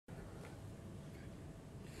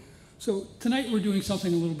So tonight we're doing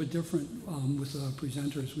something a little bit different with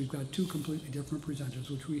presenters. We've got two completely different presenters,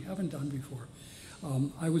 which we haven't done before.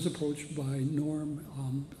 I was approached by Norm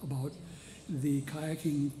about the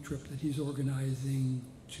kayaking trip that he's organizing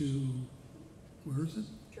to, where is it?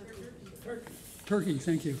 Turkey. Turkey,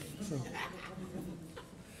 thank you. So,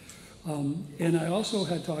 and I also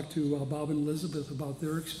had talked to Bob and Elizabeth about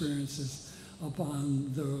their experiences up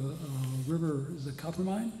on the river, the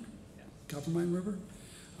Coppermine River.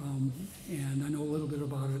 And I know a little bit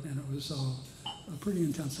about it, and it was a pretty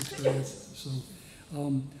intense experience. So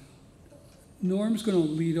Norm's going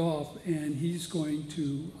to lead off, and he's going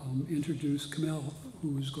to introduce Kemal,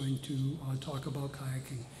 who is going to talk about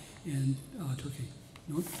kayaking in Turkey.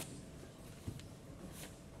 Norm?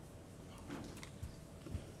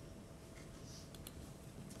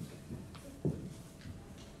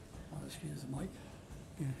 Excuse the mic.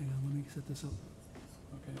 Yeah, hang on, let me set this up.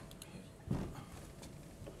 Okay.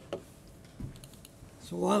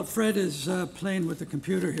 So while Fred is playing with the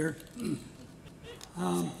computer here,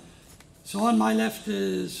 so on my left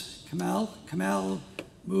is Kemal. Kemal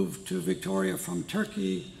moved to Victoria from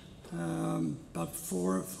Turkey about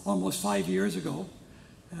almost 5 years ago.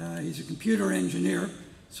 He's a computer engineer,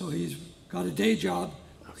 so he's got a day job,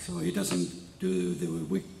 so he doesn't do the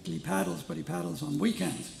weekly paddles, but he paddles on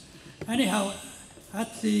weekends. Anyhow,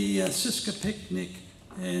 at the Siska picnic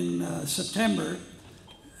in September,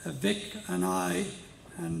 Vic and I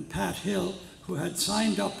and Pat Hill, who had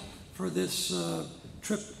signed up for this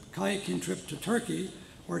kayaking trip to Turkey,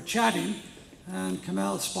 were chatting, and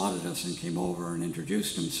Kemal spotted us and came over and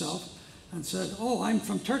introduced himself and said, "Oh, I'm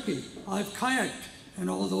from Turkey. I've kayaked in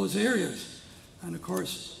all those areas." And of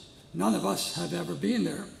course, none of us have ever been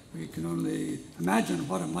there. We can only imagine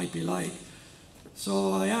what it might be like.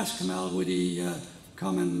 So I asked Kemal, would he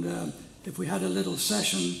come and, if we had a little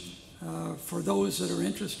session for those that are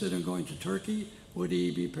interested in going to Turkey, would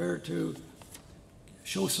he be prepared to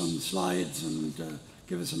show some slides and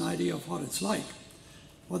give us an idea of what it's like?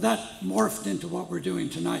 Well, that morphed into what we're doing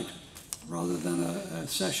tonight. Rather than a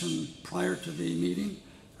session prior to the meeting,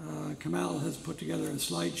 Kemal has put together a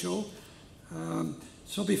slideshow.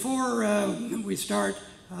 So before we start,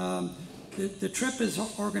 the trip is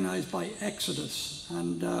organized by Exodus,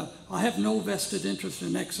 and I have no vested interest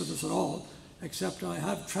in Exodus at all, except I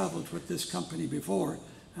have traveled with this company before,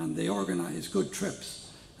 and they organize good trips.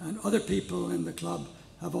 And other people in the club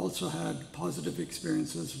have also had positive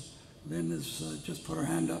experiences. Lynn has just put her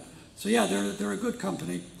hand up. So yeah, they're a good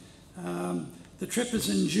company. The trip is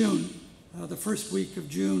in June, the first week of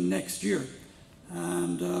June next year.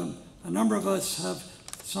 And a number of us have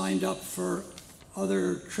signed up for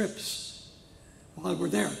other trips while we're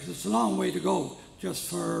there, because it's a long way to go just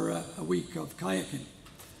for a week of kayaking.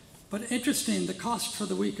 But interesting, the cost for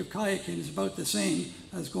the week of kayaking is about the same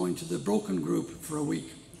as going to the Broken Group for a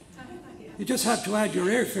week. You just have to add your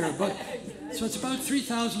airfare, but so it's about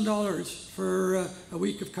 $3,000 for a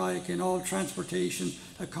week of kayaking. All transportation,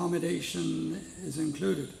 accommodation is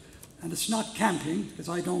included. And it's not camping, because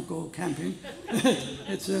I don't go camping.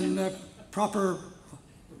 It's in proper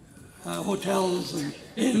hotels and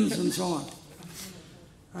inns and so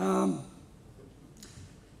on.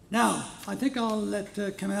 Now, I think I'll let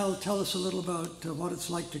Kemal tell us a little about what it's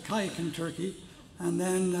like to kayak in Turkey. And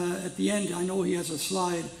then at the end, I know he has a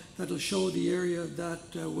slide that'll show the area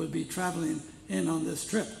that we'll be traveling in on this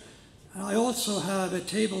trip. And I also have a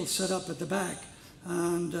table set up at the back.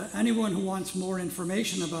 And anyone who wants more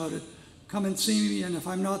information about it, come and see me. And if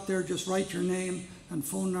I'm not there, just write your name and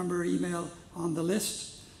phone number, email on the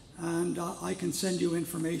list. And I can send you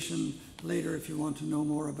information later if you want to know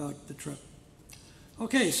more about the trip.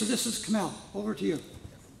 Okay, so this is Kemal. Over to you.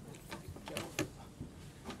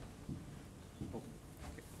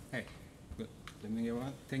 Hey, good evening,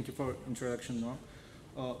 everyone. Thank you for introduction,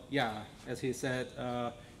 Norm. Yeah, as he said,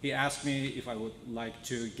 he asked me if I would like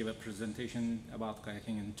to give a presentation about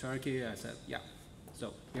kayaking in Turkey. I said, yeah.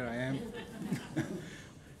 So here I am.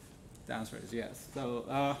 The answer is yes. So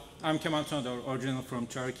I'm Kemal Tunador, originally from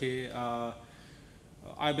Turkey.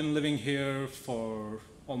 I've been living here for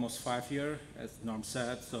almost 5 years, as Norm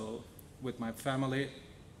said, so with my family.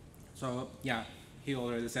 So yeah, he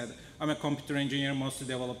already said, I'm a computer engineer, mostly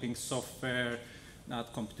developing software,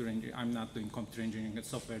 not computer engineering. I'm not doing computer engineering and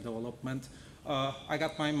software development. I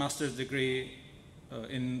got my master's degree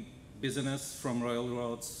in business from Royal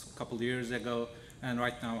Roads a couple of years ago, and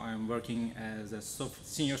right now I'm working as a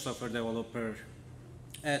senior software developer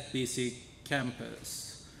at BC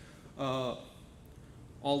campus.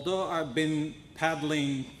 Although I've been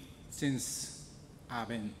paddling since I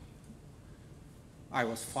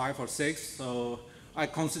was 5 or 6, so I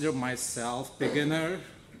consider myself beginner,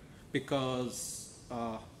 because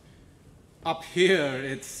up here,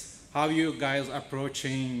 it's how you guys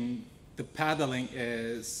approaching the paddling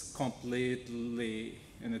is completely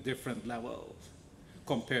in a different level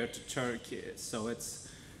compared to Turkey. So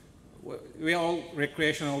we're all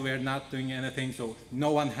recreational, we're not doing anything, so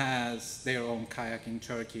no one has their own kayak in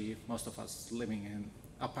Turkey. Most of us living in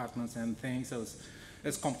apartments and things, so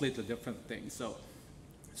it's completely different thing. So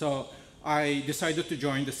I decided to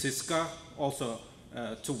join the Siska, also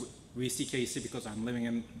to VCKC because I'm living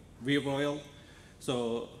in View Royal.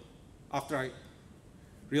 So after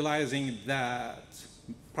realizing that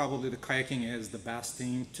probably the kayaking is the best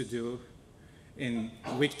thing to do in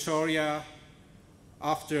Victoria,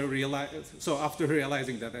 after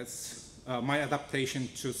realizing that my adaptation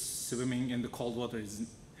to swimming in the cold water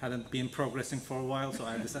hadn't been progressing for a while, so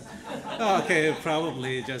I decided, okay,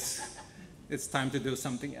 probably it's time to do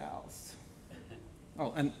something else.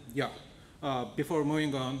 Oh, and yeah, before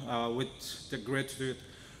moving on with the gratitude,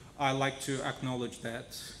 I like to acknowledge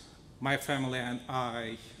that my family and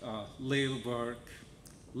I live, work,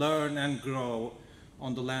 learn, and grow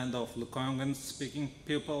on the land of Lukongan-speaking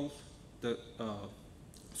people, the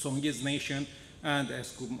Songhees Nation, and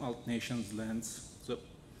Esquimalt Nation's lands. So,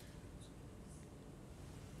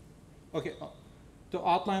 okay, the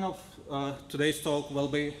outline of today's talk will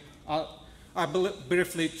be, I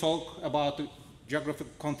briefly talk about the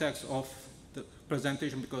geographic context of the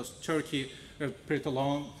presentation because Turkey is pretty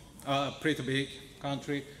long, pretty big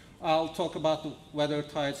country. I'll talk about the weather,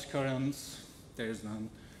 tides, currents. There's none.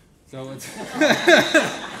 So it's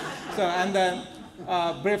so, and then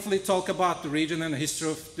briefly talk about the region and the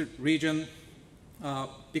history of the region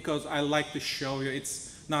because I like to show you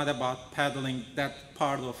it's not about paddling. That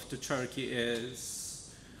part of the Turkey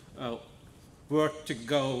is worth to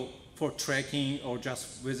go for trekking or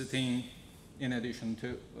just visiting in addition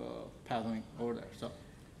to paddling over there. So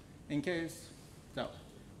in case, so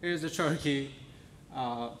here's the Turkey.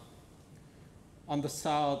 On the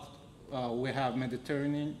south, we have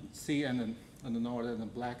Mediterranean Sea, and then on the north, the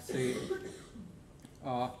Black Sea.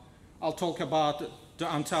 I'll talk about the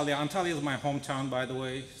Antalya. Antalya is my hometown, by the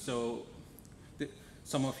way, so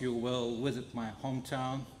some of you will visit my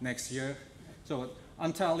hometown next year. So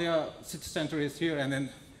Antalya city center is here, and then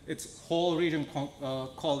its whole region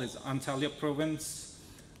called is Antalya province.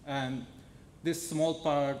 And this small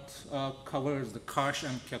part covers the Kaş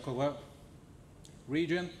and Kekova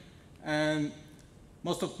region. And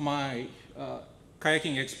most of my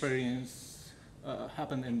kayaking experience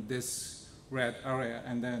happened in this red area,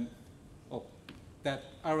 and then that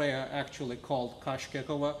area actually called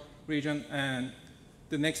Kaş-Kekova region, and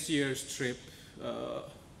the next year's trip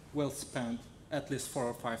will spend at least 4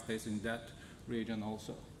 or 5 days in that region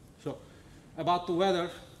also. So about the weather,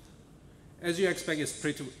 as you expect, it's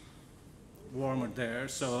pretty warmer there.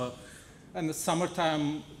 So in the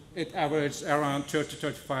summertime, it averages around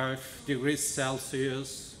 30-35 degrees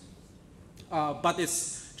Celsius, but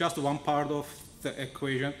it's just one part of the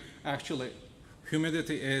equation. Actually,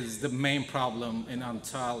 humidity is the main problem in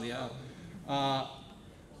Antalya.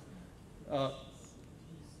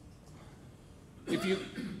 If you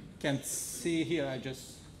can see here, I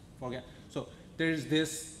just forget. So there's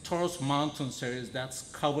this Taurus mountain series that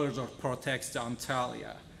covers or protects the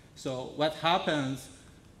Antalya. So what happens,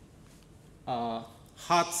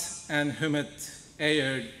 hot and humid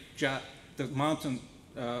air, the mountain,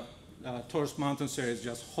 Taurus mountain series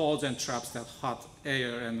just holds and traps that hot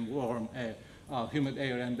air and warm air, humid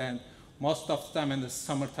air, and then most of the time in the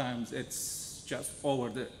summer times it's just over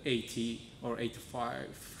the 80 or 85%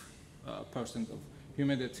 of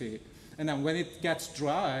humidity. And then when it gets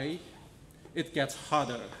dry, it gets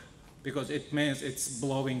hotter because it means it's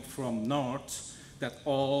blowing from north, that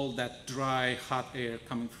all that dry hot air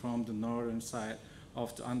coming from the northern side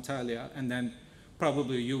of the Antalya, and then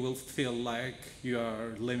probably you will feel like you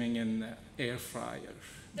are living in an air fryer.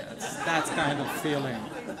 That's kind of feeling.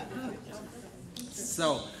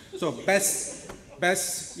 So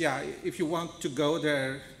best, yeah, if you want to go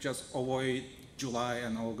there, just avoid July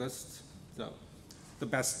and August. So the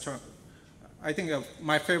best term, I think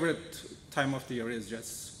my favorite time of the year is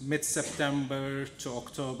just mid-September to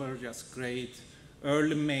October, just great.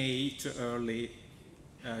 Early May to early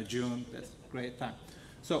June, that's a great time.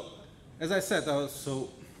 So, as I said,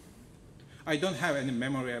 so I don't have any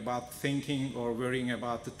memory about thinking or worrying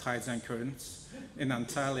about the tides and currents in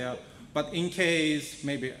Antalya, but in case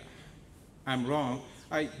maybe I'm wrong,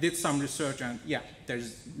 I did some research and yeah,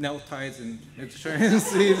 there's no tides in Mediterranean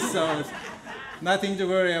Sea, so it's nothing to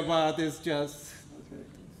worry about, it's just,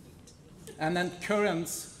 and then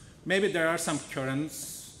currents, maybe there are some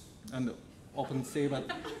currents on the open sea,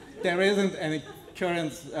 but there isn't any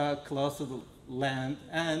currents close to the land.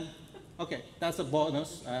 And okay, that's a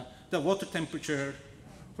bonus. The water temperature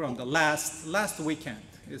from the last weekend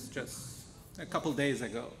is just a couple days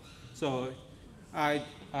ago. So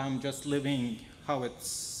I'm just living how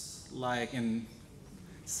it's like in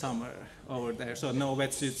summer over there. So no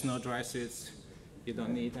wetsuits, no dry suits. You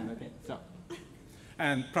don't need anything. So,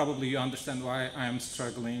 and probably you understand why I'm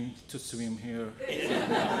struggling to swim here.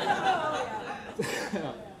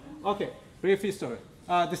 Okay, brief history.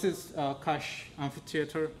 This is Kash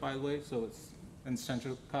Amphitheater, by the way, so it's in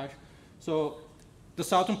central Kash. So the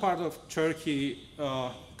southern part of Turkey,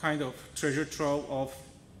 kind of treasure trove of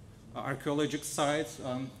archaeological sites.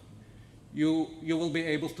 You will be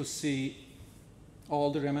able to see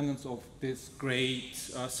all the remnants of these great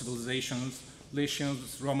civilizations,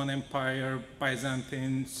 Lycians, Roman Empire,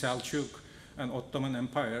 Byzantine, Seljuk, and Ottoman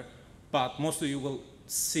Empire. But mostly you will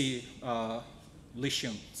see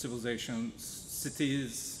Lycian civilizations,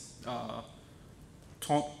 cities,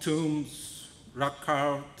 tombs, rock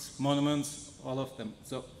carved monuments, all of them.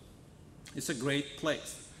 So it's a great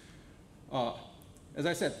place. As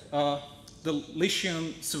I said, the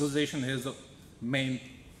Lycian civilization is the main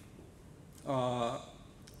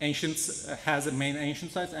has a main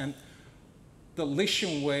ancient sites, and the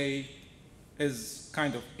Lycian way is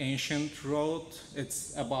kind of ancient road.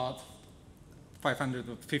 It's about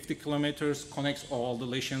 550 kilometers, connects all the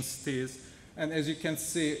Lycian cities. And as you can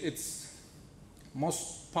see, it's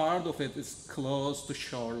most part of it is close to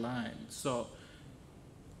shoreline. So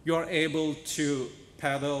you're able to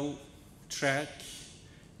paddle, trek,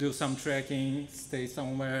 do some trekking, stay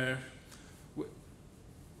somewhere.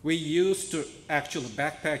 We used to actually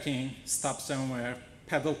backpacking, stop somewhere,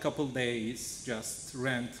 paddle a couple days, just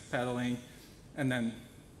rent paddling, and then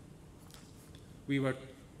we were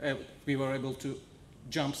able to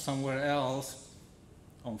jump somewhere else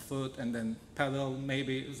on foot and then paddle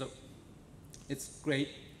maybe. It's great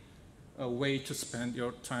way to spend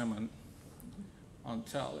your time on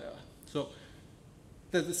Antalya. So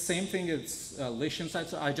the same thing is Lycian sites.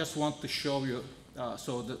 So I just want to show you,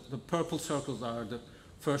 so the purple circles are the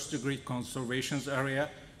first degree conservation area.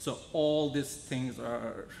 So all these things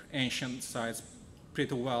are ancient sites,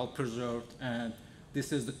 pretty well preserved, and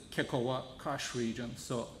this is the Kekova Kash region.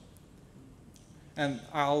 So, and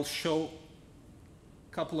I'll show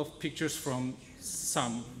a couple of pictures from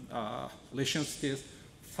some Lycian cities.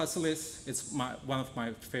 Fasilis, it's one of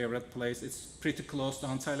my favorite places. It's pretty close to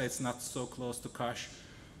Antalya. It's not so close to Kash,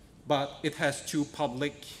 but it has two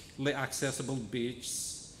publicly accessible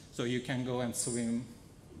beaches, so you can go and swim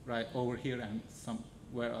right over here and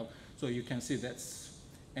somewhere else. So you can see that's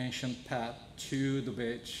ancient path to the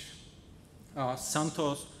beach.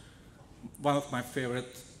 Santos, one of my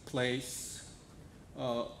favorite place,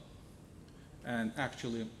 and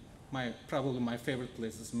actually probably my favorite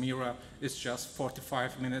place is Mira. It's just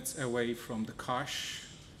 45 minutes away from the Kash.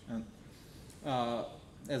 And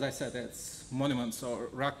as I said, it's monuments or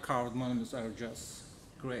rock carved monuments are just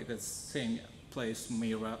great. It's same place,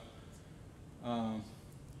 Mira.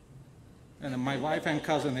 And my wife and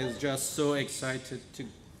cousin is just so excited to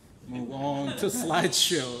move on to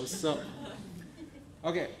slideshows. So,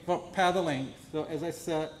 okay, for paddling. So as I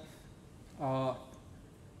said,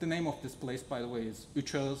 the name of this place, by the way, is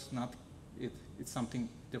Uchos. It's something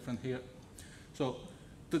different here. So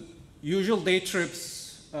the usual day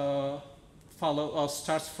trips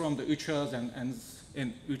starts from the Uchos and ends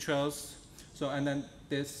in Uchos. So and then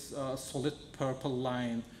this solid purple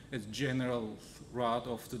line is general route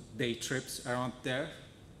of the day trips around there.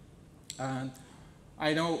 And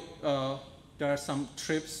I know there are some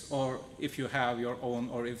trips, or if you have your own,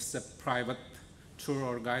 or if it's a private tour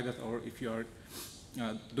or guided, or if you're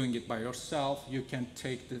doing it by yourself, you can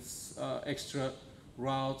take this extra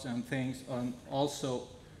routes and things. And also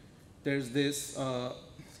there's this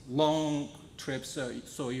long trips,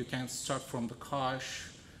 so you can start from the Kash,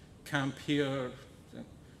 camp here,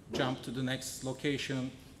 jump to the next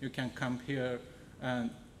location, you can camp here,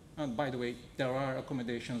 and by the way, there are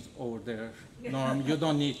accommodations over there. Norm, you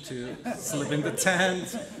don't need to sleep in the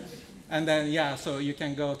tent. And then, yeah, so you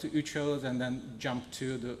can go to Uchos and then jump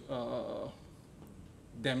to the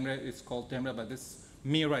Demre. It's called Demre, but this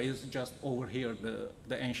Mira is just over here,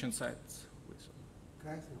 the ancient sites.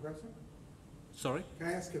 Can I ask a question? Sorry? Can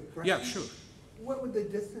I ask a question? Yeah, sure. What would the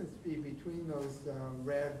distance be between those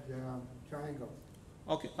red triangles,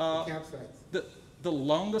 Okay. the campsites? The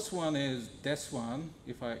longest one is this one,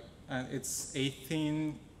 and it's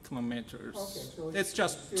 18 kilometers. Okay, so it's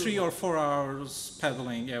just 3 or 4 hours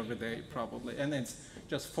paddling every day, probably, and it's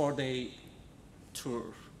just 4-day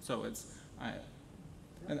tour. So it's,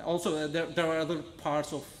 and also there are other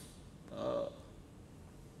parts of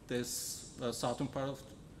this southern part of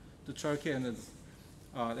the Turkey, and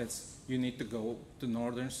you need to go to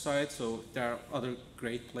northern side. So there are other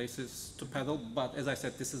great places to paddle. But as I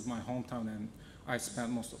said, this is my hometown, and I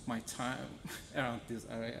spend most of my time around this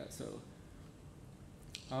area. So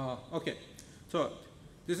okay, so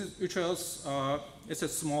this is Uchos. It's a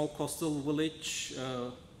small coastal village.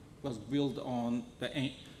 Was built on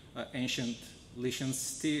the ancient Lycian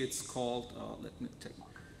city. It's called, let me take,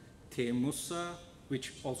 Temusa,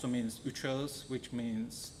 which also means Uchos, which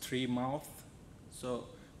means tree mouth. So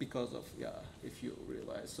because of, if you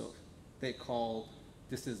realize, so they call,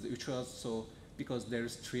 this is the Uchos, so because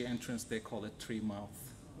there's three entrance, they call it tree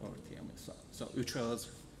mouth or Temusa. So Uchos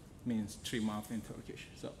means tree mouth in Turkish.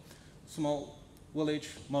 So small village,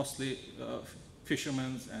 mostly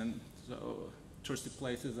fishermen, and so touristy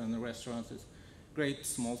places and the restaurants. It's great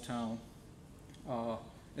small town.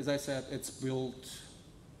 As I said, it's built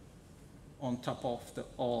on top of the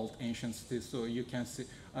old ancient city, so you can see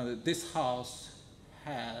this house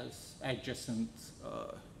has adjacent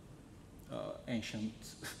ancient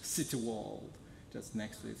city wall just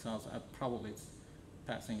next to its house. Probably it's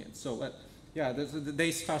passing it. So, yeah, the day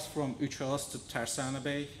starts from Uchos to Tersane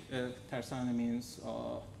Bay. Tersane means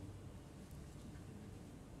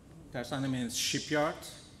shipyard.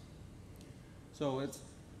 So it's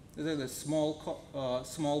a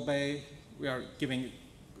small bay. We are giving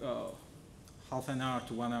half an hour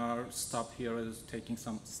to 1 hour stop here, is taking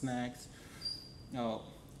some snacks.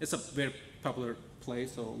 It's a very popular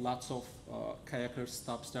place, so lots of kayakers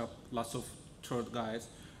stop, lots of tour guides.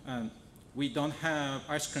 And we don't have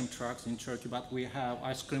ice cream trucks in Turkey, but we have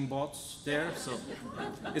ice cream boats there, so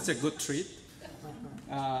it's a good treat.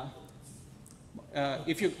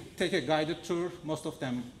 If you take a guided tour, most of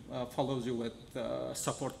them follows you with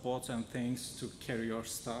support boats and things to carry your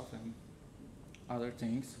stuff and other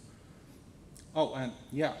things. Oh, and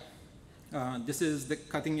yeah, this is the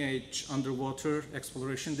cutting-edge underwater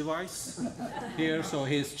exploration device here. So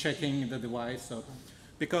he's checking the device. So,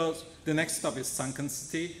 because the next stop is Sunken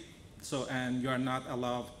City, so and you are not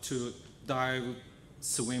allowed to dive,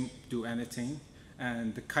 swim, do anything,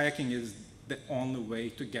 and the kayaking is the only way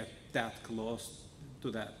to get that close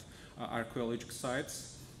to that archaeological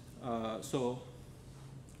sites. Some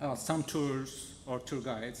tours or tour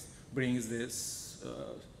guides brings this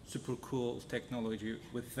super cool technology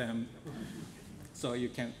with them, so you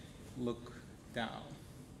can look down.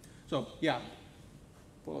 So yeah,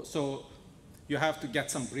 so you have to get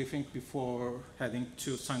some briefing before heading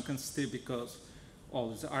to Sunken City, because all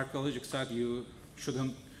the archaeological site, you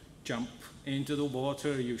shouldn't jump into the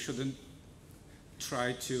water, you shouldn't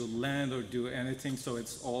try to land or do anything, so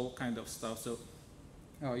it's all kind of stuff. So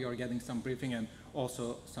you're getting some briefing and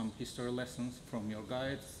also some history lessons from your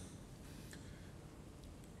guides.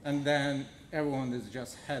 And then everyone is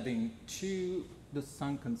just heading to the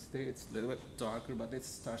Sunken City. It's a little bit darker, but it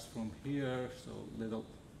starts from here, so little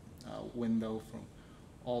window from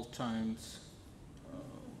all times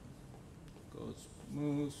goes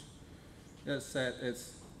moves. As said,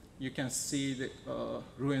 you can see the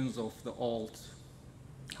ruins of the old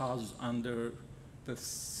house under the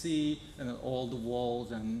sea, and all the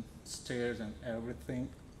walls and stairs and everything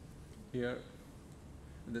here.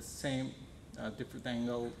 The same different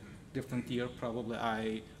angle, different year probably.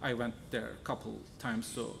 I went there a couple times,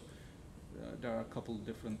 so there are a couple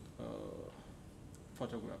different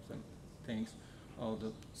photographs and things.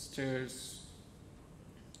 The stairs.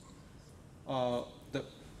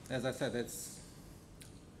 As I said, it's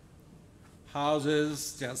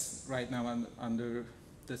houses just right now under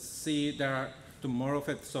the sea. There are more of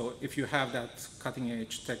it, so if you have that cutting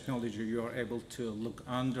edge technology, you are able to look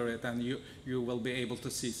under it, and you will be able to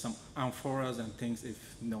see some amphoras and things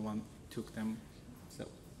if no one took them. So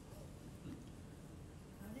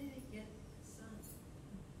how did it get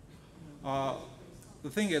sunk? The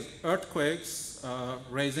thing is, earthquakes,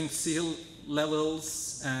 raising sea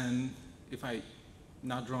levels, and if I'm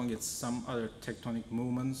not wrong, it's some other tectonic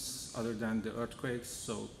movements other than the earthquakes,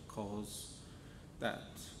 so cause that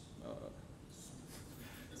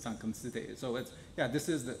Sunken City. So this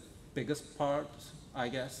is the biggest part, I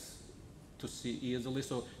guess, to see easily.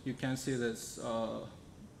 So you can see this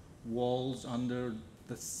walls under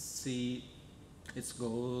the sea. It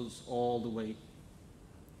goes all the way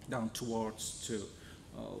down towards to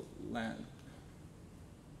land.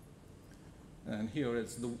 And here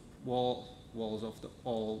is the walls of the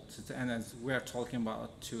old city. And as we're talking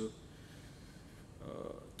about to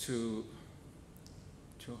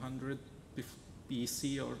 200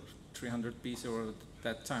 BC or 300 BC, or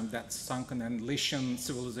that time, that Sunken and Lycian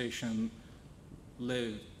civilization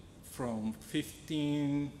lived from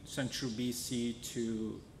 15th century BC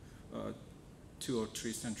to 2 or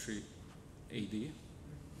 3 century AD.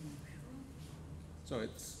 So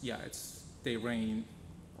they reign,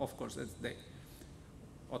 of course, they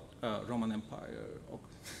Roman Empire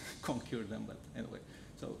conquered them, but anyway.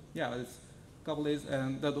 So yeah, it's a couple days,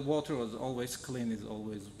 and the water was always clean, is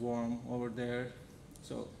always warm over there.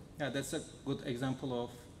 So yeah, that's a good example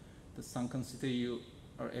of the sunken city. You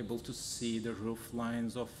are able to see the roof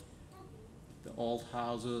lines of the old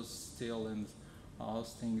houses still, and all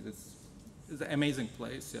things. It's an amazing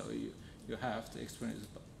place, so you have to experience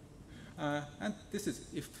it. And this is,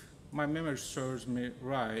 if my memory serves me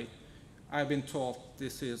right, I've been told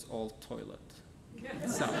this is all toilet.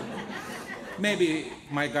 So maybe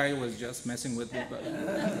my guy was just messing with me, but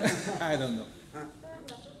I don't know.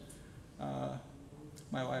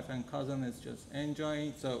 My wife and cousin is just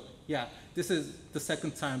enjoying. So yeah, this is the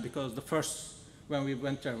second time, because when we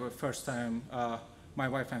went there the first time, my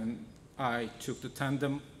wife and I took the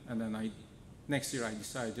tandem, and then next year I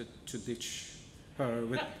decided to ditch her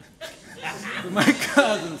with my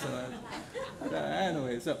cousin. So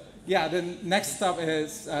anyway, so yeah, the next stop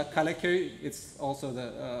is Kaleköy. It's also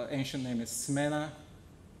the ancient name is Smena.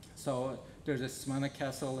 So there's a Smena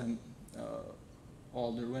castle and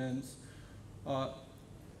all the ruins.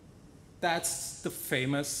 That's the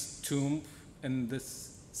famous tomb in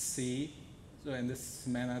this sea. So in this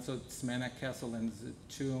Smena, so Smena castle and the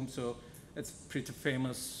tomb. So it's pretty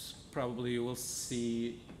famous. Probably you will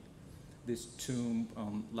see this tomb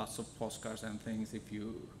on lots of postcards and things. If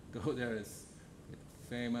you go there, it's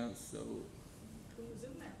famous. So Who's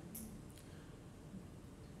in there?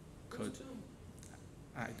 could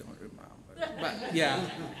I don't remember, but yeah,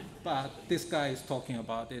 but this guy is talking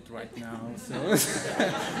about it right now. So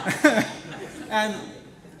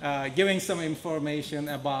and giving some information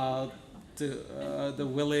about the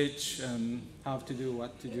village and how to do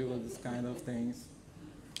what to do with this kind of things.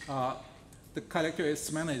 The Kaleköy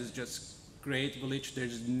Smena is just great village.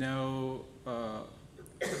 There's no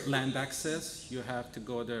land access. You have to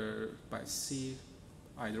go there by sea,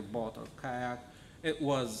 either boat or kayak. It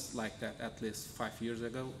was like that at least 5 years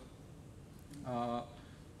ago.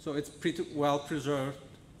 So it's pretty well preserved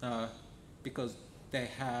because they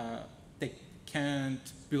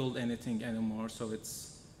can't build anything anymore. So it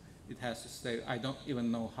has to stay. I don't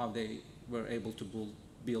even know how they were able to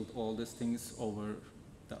build all these things over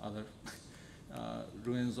the other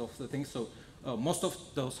ruins of the things. So most of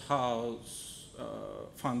those house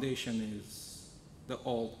foundation is the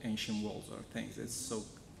old ancient walls or things. It's so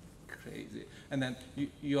crazy. And then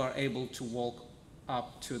you are able to walk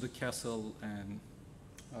up to the castle and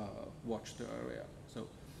watch the area. So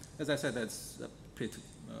as I said, that's a pretty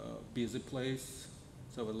busy place.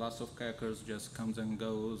 So lots of kayakers just comes and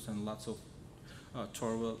goes, and lots of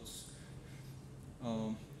tour boats.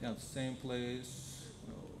 Yeah, the same place.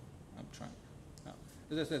 I'm trying.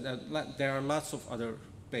 As I said, there are lots of other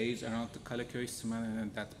bays around the Kaleköy Smena,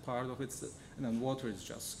 and that part of it, and then water is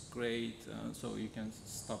just great. So you can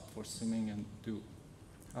stop for swimming and do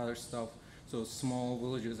other stuff. So small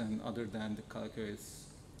villages, and other than the Kaleköy, as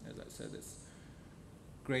I said, it's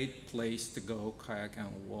great place to go kayak and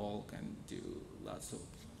walk and do lots of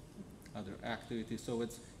other activities. So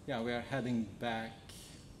we are heading back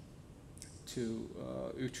to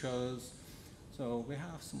Uchos. So we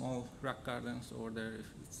have small rock gardens over there if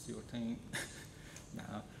it's your thing.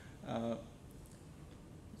 Now,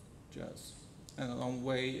 and along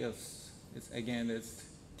way it's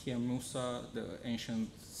Tiamusa, the ancient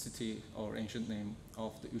city or ancient name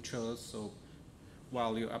of the Uchos. So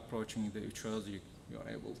while you're approaching the Uchos, you are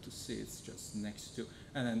able to see it's just next to.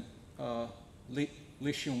 And then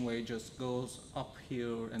Lycium Way just goes up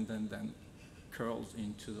here and then curls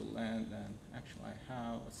into the land. And actually I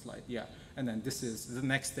have a slide, yeah. And then this is the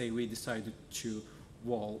next day we decided to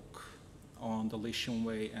walk on the Lycium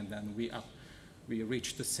Way, and then we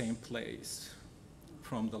reached the same place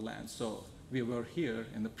from the land. So we were here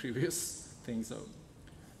in the previous thing, so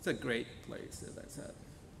it's a great place, as I said.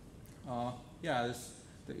 Yeah, it's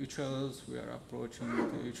the Uchos, we are approaching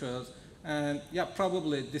the Uchos, and yeah,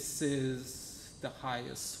 probably this is the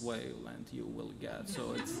highest wavelength you will get,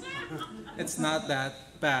 so it's not that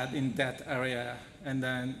bad in that area. And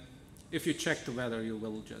then if you check the weather, you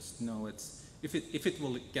will just know if it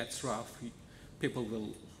will get rough, people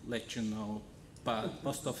will let you know. But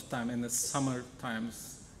most of the time in the summer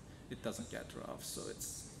times, it doesn't get rough, so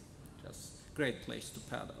it's just a great place to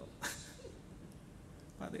paddle.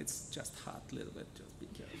 But it's just hot a little bit, just be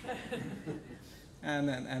careful. And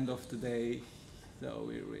then end of the day, so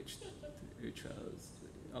we reached Uchos.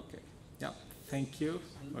 Okay, yeah, thank you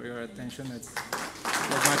for your attention. It was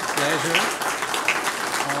my pleasure.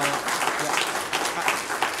 Yeah.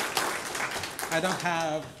 I don't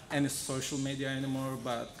have any social media anymore,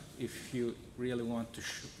 but if you really want to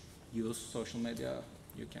use social media,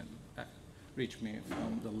 you can reach me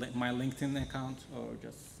from my LinkedIn account, or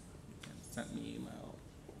just you can send me email.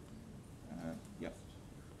 Yeah.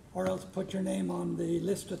 Or else put your name on the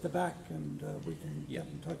list at the back and we can get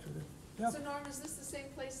in touch with you. Yeah. So Norm, is this the same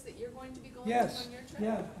place that you're going to be going Yes, to on your trip?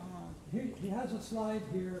 yeah. He has a slide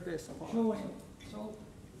here showing. So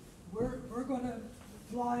we're going to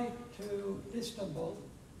fly to Istanbul,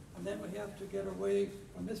 and then we have to get away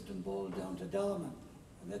from Istanbul down to Dalaman,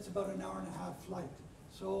 and that's about an 1.5-hour flight.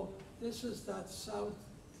 So this is that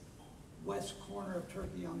southwest corner of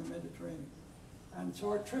Turkey on the Mediterranean. And so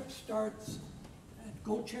our trip starts at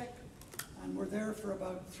Göcek, and we're there for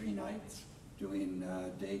about 3 nights doing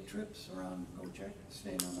day trips around Göcek,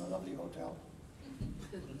 staying in a lovely hotel.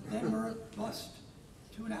 Then we're bused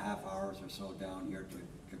 2.5 hours or so down here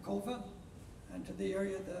to Kakova and to the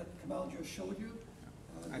area that Kemal just showed you.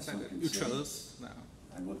 I said Uchos now.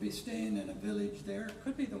 And we'll be staying in a village there.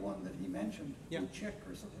 Could be the one that he mentioned, Yeah. Göcek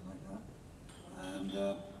or something like that. And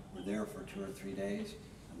we're there for 2 or 3 days,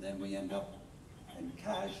 and then we end up in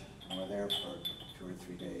Kaj, and we're there for 2 or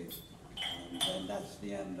 3 days. And then that's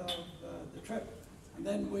the end of the trip. And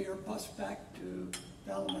then we are bused back to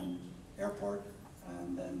Dalaman Airport,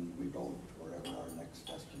 and then we go to wherever our next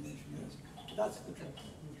destination is. That's the trip.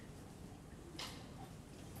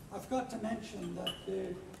 I forgot to mention that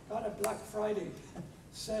they've got a Black Friday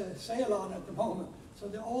sale on at the moment.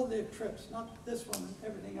 So all the trips, not this one,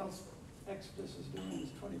 everything else Exodus is doing is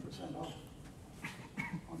 20% off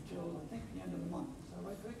until, I think, the end of the month. Is that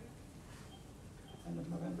right, Vic? End of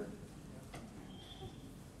November?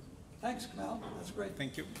 Thanks, Kemal. That's great.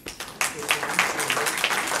 Thank you.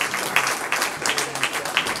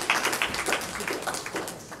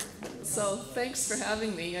 So thanks for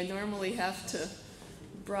having me. I normally have to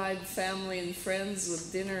bribe family and friends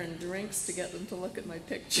with dinner and drinks to get them to look at my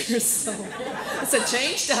pictures. So it's a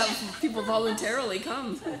change to have people voluntarily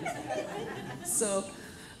come. So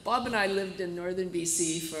Bob and I lived in northern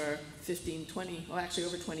BC for 20, well,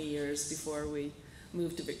 over 20 years before we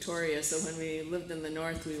moved to Victoria. So when we lived in the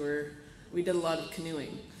north, we did a lot of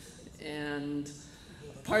canoeing. And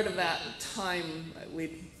part of that time,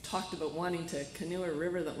 we talked about wanting to canoe a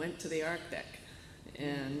river that went to the Arctic.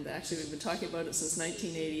 And actually, we've been talking about it since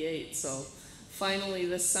 1988. So finally,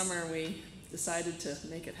 this summer, we decided to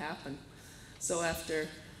make it happen. So after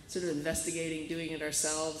sort of investigating doing it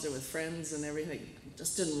ourselves or with friends and everything, it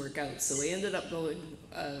just didn't work out. So we ended up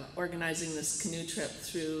organizing this canoe trip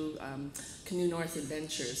through Canoe North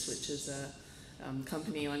Adventures, which is a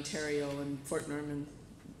company, Ontario and Fort Norman,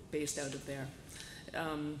 based out of there.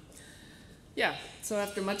 Yeah, so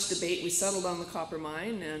after much debate, we settled on the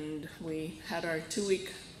Coppermine, and we had our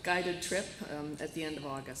 2-week guided trip at the end of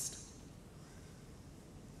August.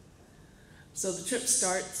 So the trip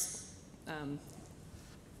starts, I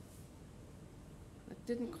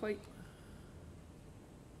didn't quite,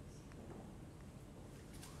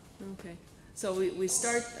 okay. So we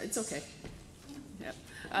start, it's okay. Yeah.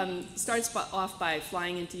 Starts off by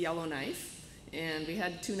flying into Yellowknife, and we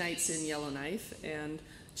had 2 nights in Yellowknife, and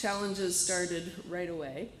challenges started right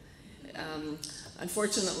away.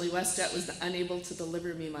 Unfortunately, WestJet was unable to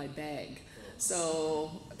deliver me my bag. So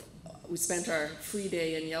we spent our free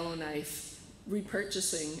day in Yellowknife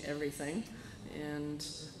repurchasing everything. And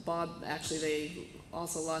Bob, actually, they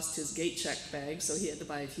also lost his gate check bag, so he had to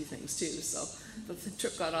buy a few things too. So the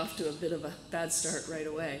trip got off to a bit of a bad start right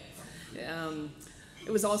away.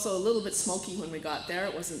 It was also a little bit smoky when we got there.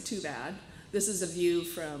 It wasn't too bad. This is a view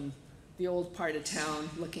from the old part of town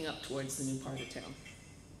looking up towards the new part of town.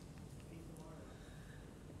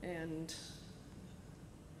 And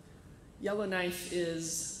Yellowknife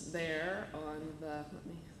is there on the,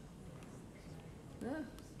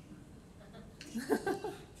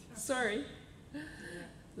 sorry,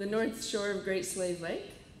 the north shore of Great Slave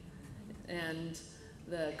Lake. And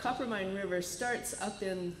the Coppermine River starts up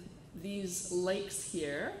in these lakes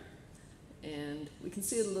here, and we can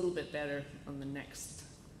see it a little bit better on the next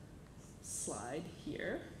slide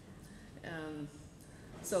here.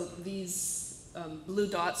 So these blue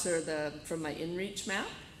dots are from my InReach map,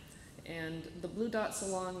 and the blue dots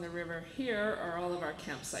along the river here are all of our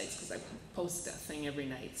campsites, because I post that thing every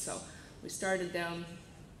night. So we started down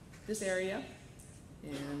this area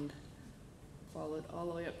and followed all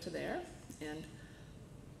the way up to there, and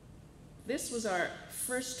this was our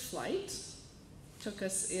first flight. Took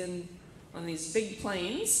us in on these big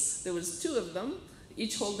planes. There was 2 of them,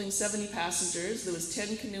 each holding 70 passengers. There was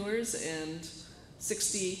 10 canoers and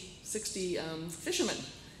 60 fishermen.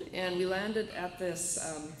 And we landed at this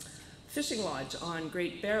fishing lodge on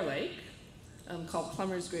Great Bear Lake. called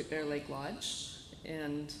Plummer's Great Bear Lake Lodge.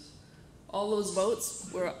 And all those boats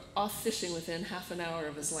were off fishing within half an hour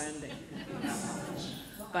of us landing.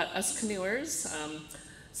 But us canoers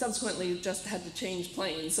subsequently just had to change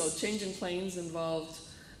planes. So changing planes involved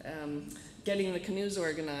getting the canoes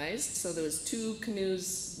organized. So there was 2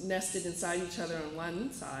 canoes nested inside each other on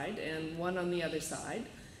one side and one on the other side.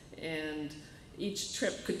 And each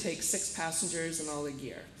trip could take 6 passengers and all their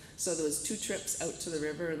gear. So there was 2 trips out to the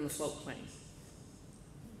river in the float plane.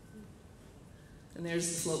 And there's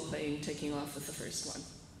the float plane taking off with the first one.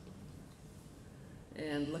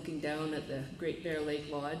 And looking down at the Great Bear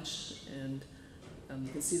Lake Lodge, and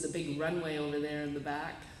you can see the big runway over there in the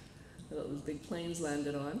back that those big planes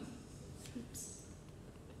landed on. Oops.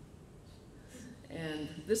 And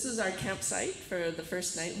this is our campsite for the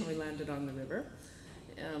first night when we landed on the river.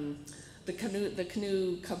 The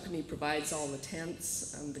canoe company provides all the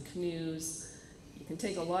tents, the canoes. You can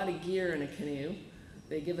take a lot of gear in a canoe.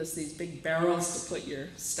 They give us these big barrels to put your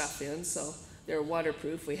stuff in, so they're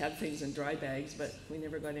waterproof. We had things in dry bags, but we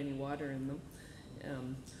never got any water in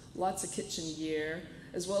them. Lots of kitchen gear,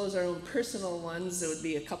 as well as our own personal ones. There would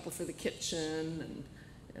be a couple for the kitchen,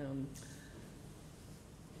 and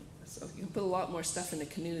so you can put a lot more stuff in a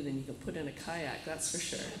canoe than you can put in a kayak, that's for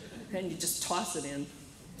sure. And you just toss it in.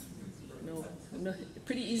 No,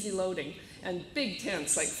 pretty easy loading. And big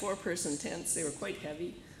tents, like 4-person tents. They were quite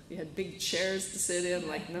heavy. We had big chairs to sit in,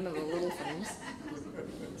 like none of the little things.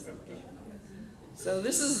 So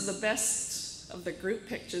this is the best of the group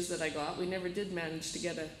pictures that I got. We never did manage to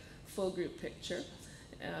get a full group picture.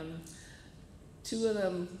 2 of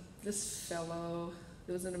them, this fellow,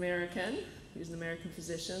 he was an American. He was an American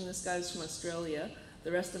physician. This guy's from Australia.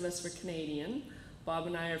 The rest of us were Canadian. Bob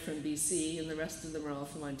and I are from BC, and the rest of them are all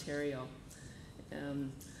from Ontario.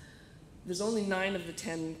 There's only 9 of the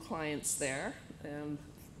 10 clients there.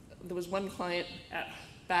 There was one client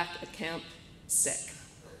back at camp sick.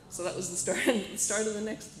 So that was the start of the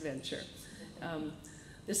next adventure.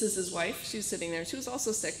 This is his wife. She was sitting there. She was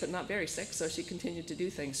also sick, but not very sick, so she continued to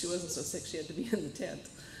do things. She wasn't so sick she had to be in the tent.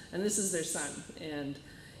 And this is their son. And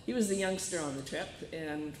he was the youngster on the trip,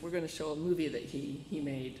 and we're going to show a movie that he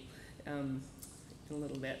made in a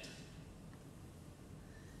little bit.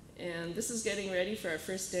 And this is getting ready for our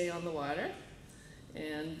first day on the water.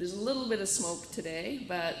 And there's a little bit of smoke today,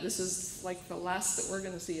 but this is like the last that we're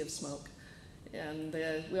going to see of smoke. And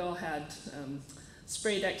we all had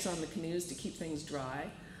spray decks on the canoes to keep things dry.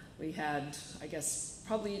 We had, I guess,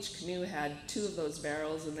 probably each canoe had 2 of those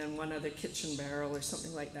barrels and then 1 other kitchen barrel or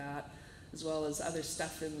something like that, as well as other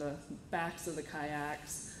stuff in the backs of the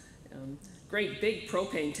kayaks. Great big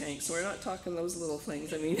propane tanks, so we're not talking those little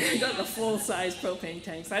things. I mean, we got the full-size propane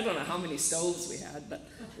tanks. I don't know how many stoves we had, but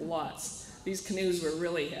lots. These canoes were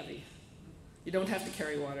really heavy. You don't have to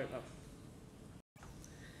carry water, though.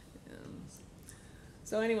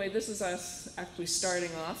 So anyway, this is us actually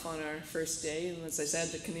starting off on our first day, and as I said,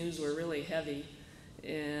 the canoes were really heavy.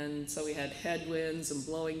 And so we had headwinds and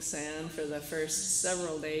blowing sand for the first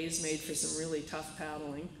several days, made for some really tough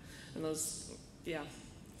paddling. And those, yeah,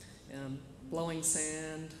 blowing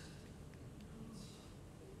sand.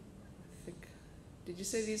 I think, did you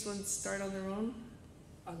say these ones start on their own?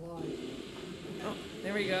 I lied. Oh,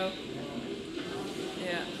 there we go.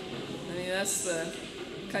 Yeah, I mean, that's the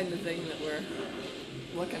kind of thing that we're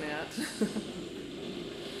looking at.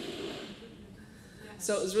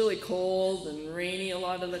 So it was really cold and rainy a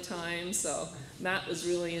lot of the time, so Matt was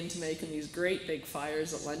really into making these great big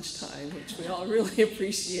fires at lunchtime, which we all really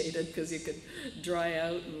appreciated because you could dry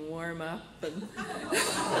out and warm up. And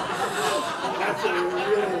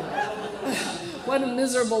what a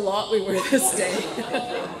miserable lot we were this day.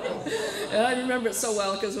 And I remember it so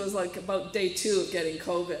well because it was like about day 2 of getting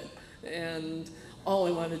COVID, and all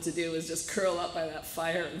I wanted to do was just curl up by that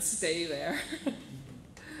fire and stay there.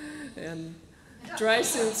 And dry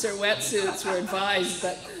suits or wetsuits were advised,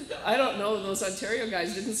 but I don't know, those Ontario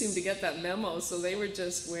guys didn't seem to get that memo, so they were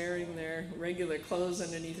just wearing their regular clothes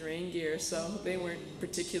underneath rain gear, so they weren't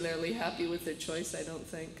particularly happy with their choice, I don't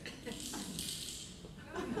think.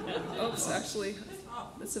 Oops, actually,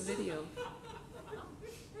 that's a video.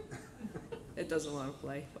 It doesn't want to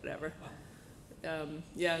play, whatever.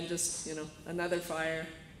 Yeah, and just, you know, another fire.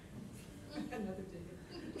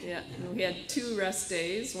 Yeah, and we had 2 rest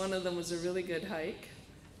days. One of them was a really good hike.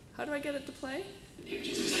 How do I get it to play? Yeah.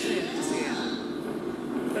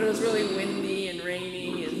 But it was really windy and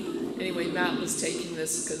rainy, and anyway, Matt was taking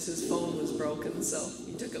this because his phone was broken, so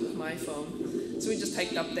he took it with my phone. So we just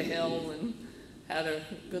hiked up the hill and had a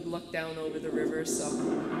good look down over the river, so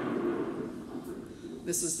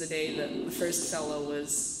this was the day that the first fellow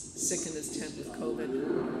was sick in his tent with COVID.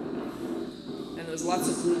 And there was lots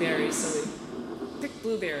of blueberries, so we picked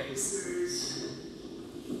blueberries.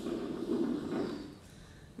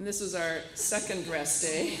 And this was our second rest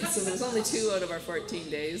day, so there was only 2 out of our 14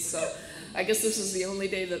 days. So I guess this was the only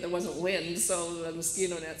day that there wasn't wind, so the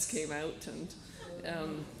mosquito nets came out. And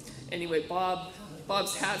anyway,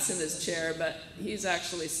 Bob's hat's in his chair, but he's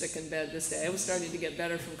actually sick in bed this day. I was starting to get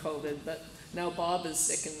better from COVID, but now Bob is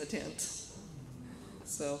sick in the tent.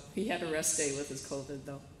 So he had a rest day with his COVID,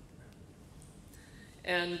 though.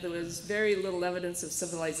 And there was very little evidence of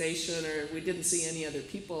civilization, or we didn't see any other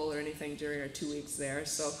people or anything during our 2 weeks there.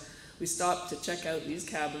 So we stopped to check out these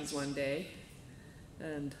cabins one day,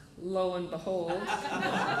 and lo and behold,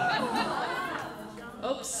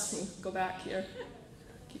 oops, go back here.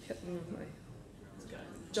 Keep hitting with my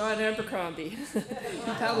John Abercrombie.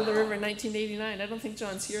 He paddled the river in 1989. I don't think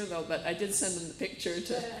John's here though, but I did send him the picture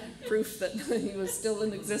to proof that he was still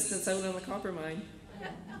in existence out on the Coppermine.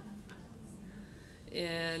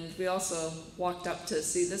 And we also walked up to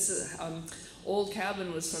see this old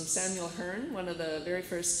cabin was from Samuel Hearn, one of the very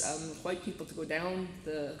first white people to go down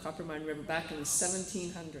the Coppermine River back in the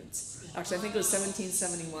 1700s. Actually, I think it was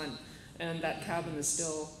 1771, and that cabin is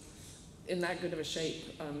still in that good of a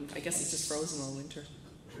shape. I guess it's just frozen all winter.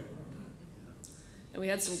 And we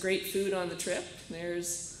had some great food on the trip. You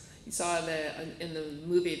saw in the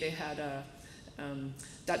movie they had a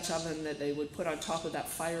Dutch oven that they would put on top of that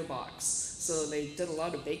firebox. So they did a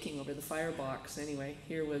lot of baking over the firebox. Anyway,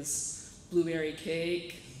 here was blueberry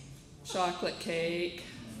cake, chocolate cake.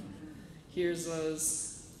 Here's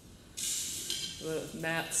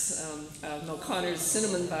Connor's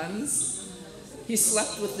cinnamon buns. He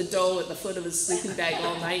slept with the dough at the foot of his sleeping bag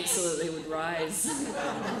all night so that they would rise.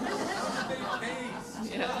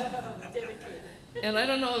 Yeah. And I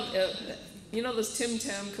don't know, you know those Tim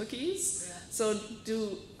Tam cookies? So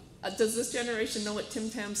does this generation know what Tim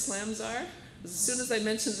Tam slams are? As soon as I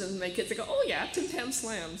mention them to my kids, they go, oh yeah, Tim Tam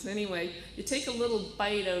slams. Anyway, you take a little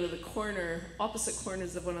bite out of the opposite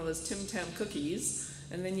corners of one of those Tim Tam cookies,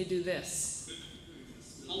 and then you do this.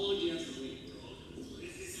 How long do you have to wait?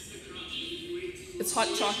 It's hot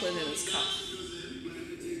chocolate in its cup.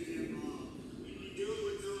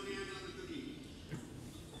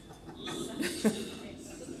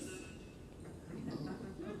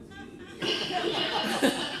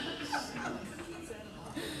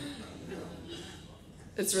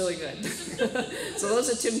 It's really good. So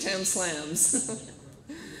those are Tim Tam slams.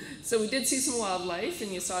 So we did see some wildlife,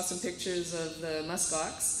 and you saw some pictures of the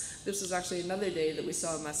muskox. This was actually another day that we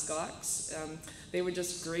saw muskox. They were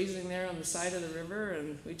just grazing there on the side of the river,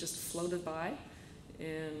 and we just floated by,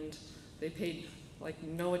 and they paid like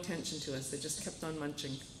no attention to us. They just kept on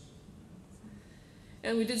munching.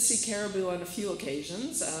 And we did see caribou on a few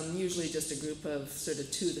occasions, usually just a group of sort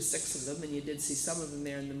of 2 to 6 of them, and you did see some of them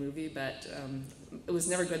there in the movie, but it was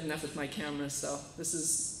never good enough with my camera, so this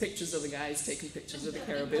is pictures of the guys taking pictures of the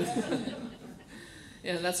caribou.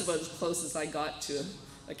 And that's about as close as I got to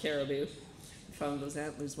a caribou. I found those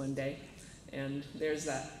antlers one day. And there's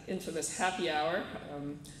that infamous happy hour.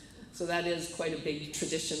 So that is quite a big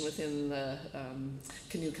tradition within the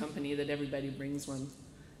canoe company that everybody brings one.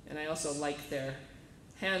 And I also like their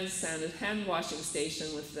hand washing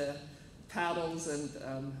station with the paddles and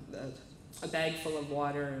a bag full of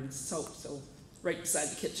water and soap, so right beside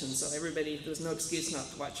the kitchen. So there was no excuse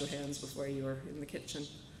not to wash your hands before you were in the kitchen.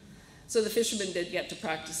 So the fishermen did get to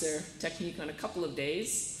practice their technique on a couple of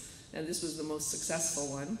days, and this was the most successful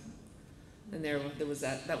one. And there was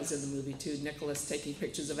that was in the movie too, Nicholas taking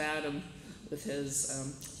pictures of Adam with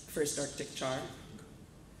his first Arctic char.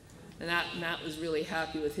 And Matt was really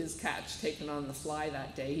happy with his catch taken on the fly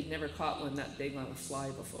that day. He'd never caught one that big on a fly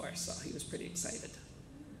before, so he was pretty excited.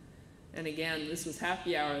 And again, this was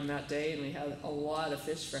happy hour on that day, and we had a lot of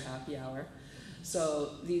fish for happy hour.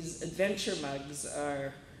 So these adventure mugs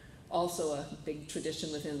are also a big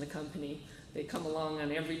tradition within the company. They come along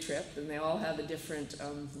on every trip, and they all have a different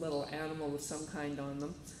little animal of some kind on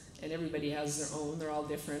them. And everybody has their own. They're all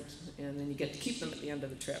different, and then you get to keep them at the end of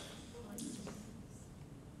the trip.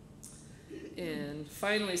 And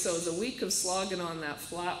finally, so it was a week of slogging on that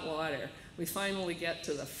flat water. We finally get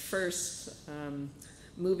to the first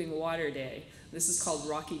moving water day. This is called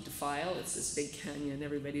Rocky Defile. It's this big canyon.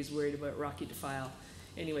 Everybody's worried about Rocky Defile.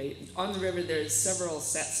 Anyway, on the river there's several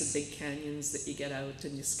sets of big canyons that you get out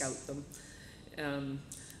and you scout them.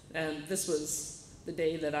 And this was the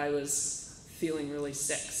day that I was feeling really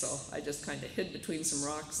sick, so I just kind of hid between some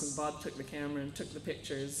rocks, and Bob took the camera and took the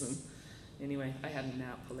pictures, and anyway, I had a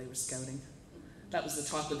nap while they were scouting. That was the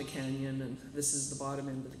top of the canyon, and this is the bottom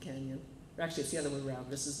end of the canyon. Or actually, it's the other way around.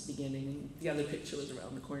 This is the beginning, and the other picture was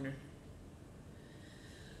around the corner.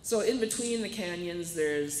 So in between the canyons,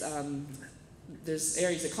 there's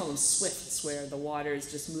areas, they call them swifts, where the water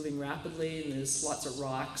is just moving rapidly, and there's lots of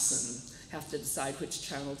rocks, and have to decide which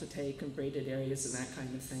channel to take, and braided areas and that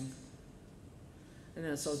kind of thing. And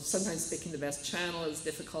then, so sometimes picking the best channel is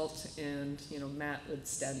difficult, and Matt would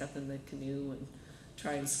stand up in the canoe and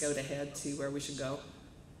try and scout ahead to where we should go.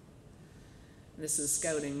 And this is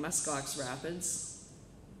scouting muskox rapids.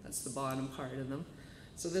 That's the bottom part of them.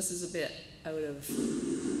 So this is a bit out of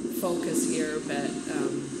focus here, but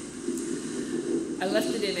I left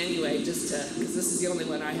it in anyway, just to, because this is the only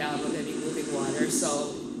one I have of any moving water.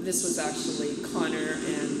 So this was actually Connor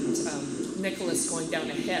and Nicholas going down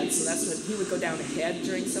ahead. So that's what he would go down ahead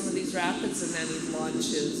during some of these rapids, and then he'd launch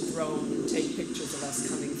his drone and take pictures of us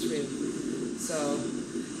coming through. So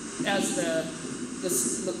as the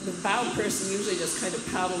bow person usually just kind of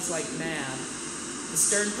paddles like mad. The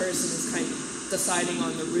stern person is kind of deciding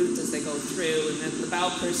on the route as they go through, and then the bow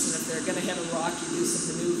person, if they're going to hit a rock, you do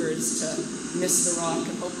some maneuvers to miss the rock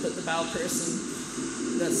and hope that the bow person,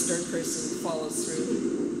 the stern person, follows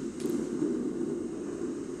through.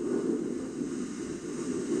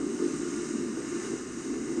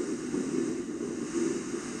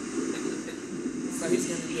 So he's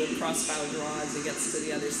going to do a cross-bow draw as he gets to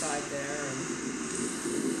the other side there.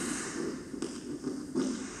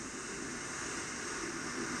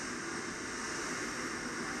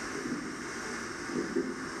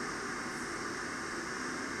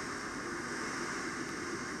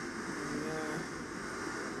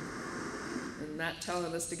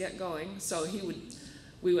 Telling us to get going. So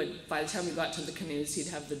we would, by the time we got to the canoes, he'd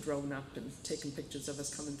have the drone up and taking pictures of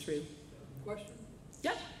us coming through. Question?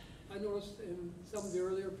 Yeah. I noticed in some of the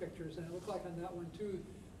earlier pictures, and it looked like on that one too,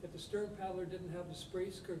 that the stern paddler didn't have the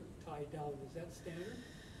spray skirt tied down. Is that standard?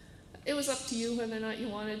 It was up to you whether or not you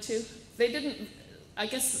wanted to. They didn't, I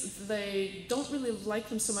guess they don't really like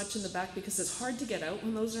them so much in the back because it's hard to get out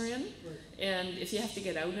when those are in. Right. And if you have to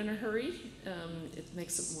get out in a hurry, it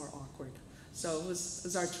makes it more awkward. So it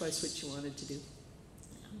was our choice what you wanted to do.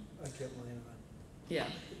 I kept mine on. Yeah.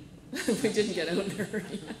 We didn't get out in a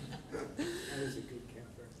hurry. I was a good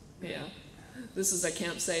camper. Yeah. This is a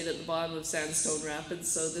campsite at the bottom of Sandstone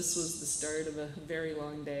Rapids, so this was the start of a very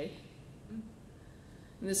long day. And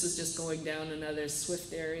this is just going down another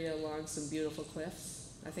swift area along some beautiful cliffs.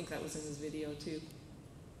 I think that was in his video too.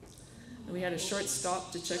 And we had a short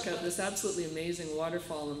stop to check out this absolutely amazing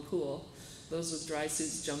waterfall and pool. Those with dry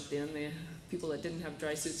suits jumped in. The people that didn't have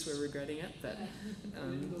dry suits were regretting it, but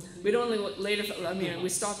we'd only later, we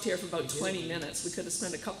stopped here for about 20 minutes. We could have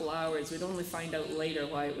spent a couple hours. We'd only find out later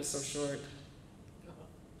why it was so short.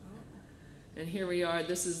 And here we are.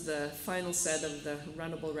 This is the final set of the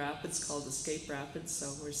runnable rapids called Escape Rapids,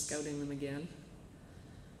 so we're scouting them again.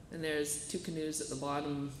 And there's two canoes at the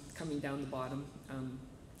bottom, coming down the bottom.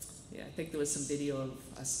 Yeah, I think there was some video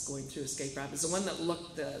of us going through Escape Rapids. The one that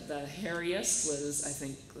looked the hairiest was, I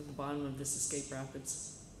think, at the bottom of this Escape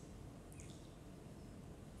Rapids.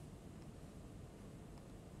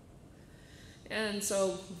 And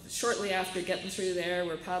so shortly after getting through there,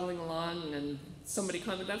 we're paddling along, and somebody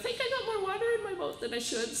commented, I think I got more water in my boat than I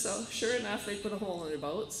should. So sure enough, they put a hole in their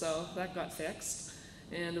boat, so that got fixed.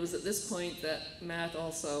 And it was at this point that Matt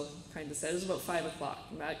also kind of said, it was about 5 o'clock.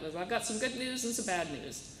 Matt goes, I've got some good news and some bad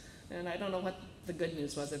news. And I don't know what the good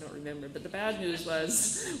news was, I don't remember. But the bad news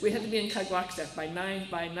was we had to be in Kagwakchuk by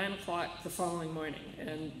 9 o'clock the following morning.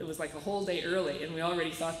 And it was like a whole day early, and we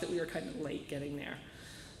already thought that we were kind of late getting there.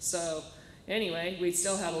 So anyway, we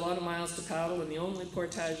still had a lot of miles to paddle, and the only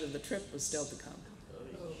portage of the trip was still to come.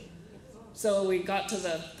 So we got to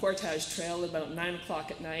the portage trail about 9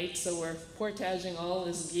 o'clock at night, so we're portaging all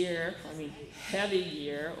this gear, heavy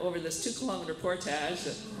gear, over this 2-kilometer portage.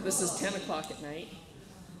 This is 10 o'clock at night.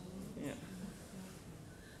 Yeah.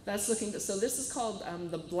 That's looking, so this is called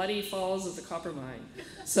the Bloody Falls of the Coppermine.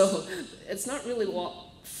 So it's not really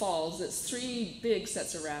falls, it's 3 big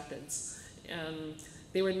sets of rapids.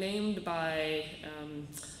 They were named by,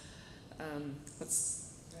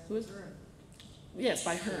 who is it? Yes,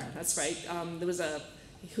 by Hearn, that's right. There was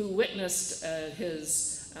who witnessed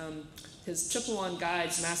his Chippewa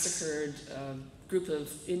guides massacred a group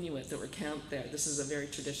of Inuit that were camped there. This is a very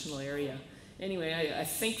traditional area. Anyway, I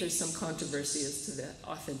think there's some controversy as to the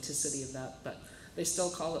authenticity of that, but they still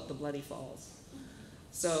call it the Bloody Falls.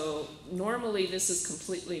 So normally this is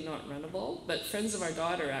completely not runnable, but friends of our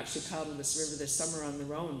daughter actually paddled this river this summer on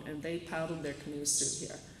their own, and they paddled their canoes through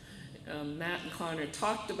here. Matt and Connor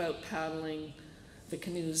talked about paddling the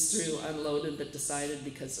canoes through unloaded, but decided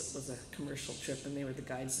because it was a commercial trip and they were the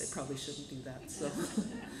guides, they probably shouldn't do that. So,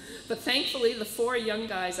 but thankfully, the 4 young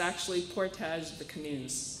guys actually portaged the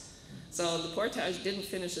canoes. So the portage didn't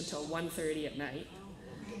finish until 1:30 at night.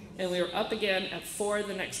 And we were up again at 4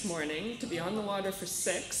 the next morning to be on the water for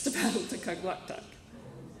 6 to paddle to Kugluktuk.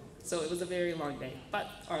 So it was a very long day. But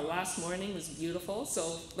our last morning was beautiful.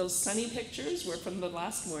 So those sunny pictures were from the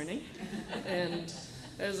last morning. And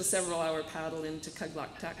there was a several-hour paddle into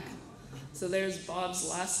Kugluktuk. So there's Bob's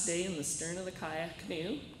last day in the stern of the kayak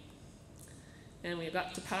canoe. And we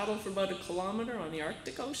got to paddle for about 1 kilometer on the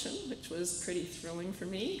Arctic Ocean, which was pretty thrilling for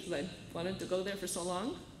me because I wanted to go there for so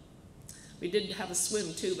long. We did have a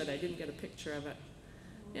swim too, but I didn't get a picture of it.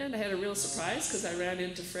 And I had a real surprise because I ran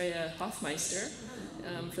into Freya Hoffmeister.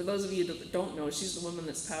 For those of you that don't know, she's the woman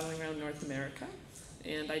that's paddling around North America.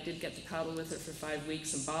 And I did get to paddle with her for 5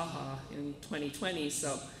 weeks in Baja in 2020.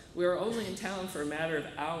 So we were only in town for a matter of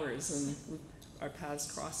hours and our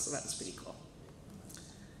paths crossed, so that was pretty cool.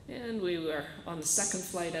 And we were on the second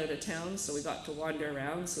flight out of town, so we got to wander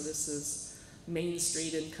around. So this is Main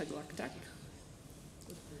Street in Kugluktuk.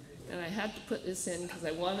 And I had to put this in because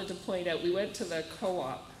I wanted to point out, we went to the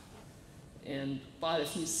co-op and bought a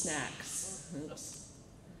few snacks. Oops.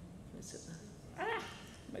 Where's it? Ah,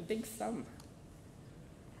 my big thumb.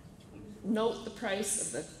 Note the price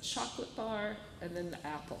of the chocolate bar and then the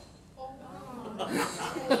apple.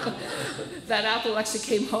 That apple actually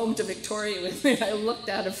came home to Victoria with me. I looked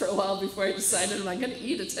at it for a while before I decided, am I going to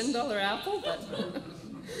eat a $10 apple? But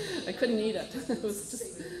I couldn't eat it. It was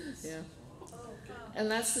just, yeah. And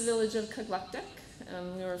that's the village of Kugluktuk.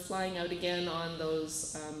 We were flying out again on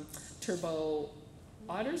those turbo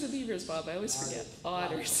otters or beavers, Bob? I always forget.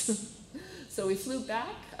 Otters. So we flew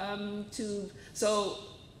back so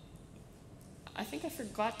I think I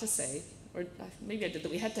forgot to say, or maybe I did,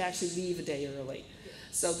 that we had to actually leave a day early.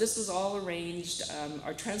 So this was all arranged.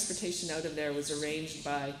 Our transportation out of there was arranged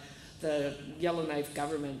by the Yellowknife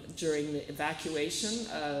government during the evacuation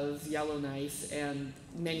of Yellowknife and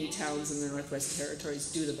many towns in the Northwest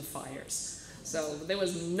Territories due to the fires. So there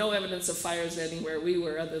was no evidence of fires anywhere we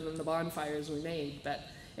were other than the bonfires we made. But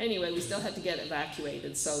anyway, we still had to get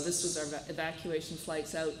evacuated. So this was our evacuation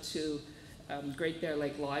flights out to Great Bear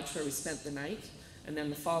Lake Lodge, where we spent the night. And then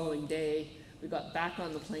the following day, we got back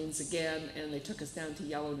on the planes again, and they took us down to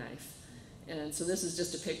Yellowknife. And so this is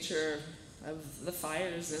just a picture of the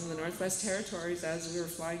fires in the Northwest Territories as we were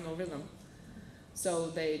flying over them. So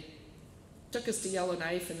they took us to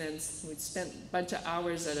Yellowknife, and then we spent a bunch of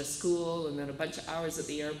hours at a school, and then a bunch of hours at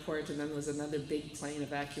the airport, and then there was another big plane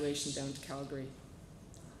evacuation down to Calgary.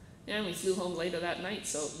 And we flew home later that night,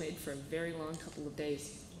 so it made for a very long couple of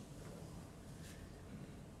days.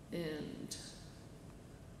 And,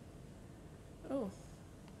 oh,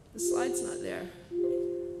 the slide's not there.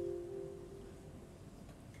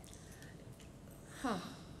 Huh.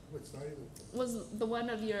 What slide is it? Was the one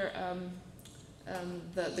of your,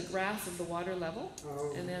 the graph of the water level,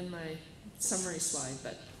 Oh. and then my summary slide,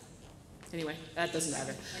 but anyway, that doesn't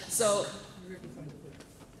matter. So,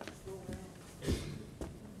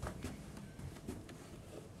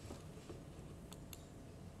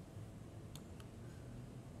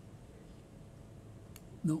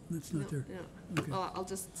 No, that's not there. yeah. Okay. Well, I'll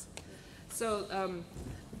just, so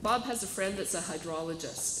Bob has a friend that's a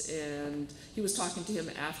hydrologist, and he was talking to him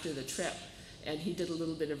after the trip, and he did a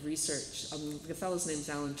little bit of research. The fellow's name's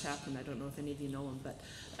Alan Chapman. I don't know if any of you know him, but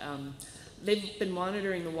they've been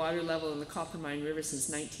monitoring the water level in the Coppermine River since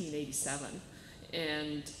 1987,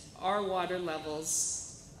 and our water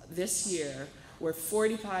levels this year were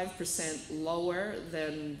 45% lower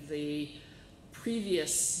than the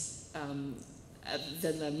previous,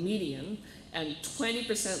 than the median, and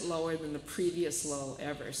 20% lower than the previous low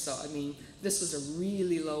ever. So, I mean, this was a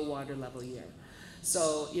really low water level year.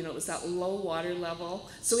 So, you know, it was that low water level.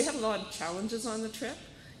 So we had a lot of challenges on the trip.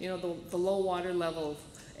 You know, the low water level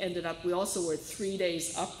ended up, we also were 3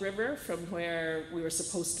 days upriver from where we were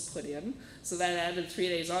supposed to put in. So that added 3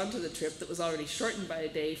 days onto the trip that was already shortened by a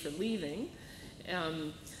day for leaving.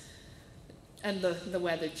 And the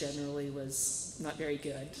weather generally was not very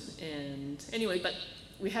good. And anyway, but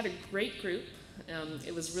we had a great group.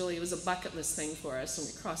 It was a bucket list thing for us, and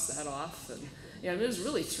we crossed that off. And yeah, it was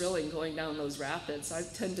really thrilling going down those rapids. I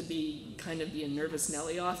tend to be kind of a nervous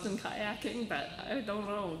Nelly often kayaking, but I don't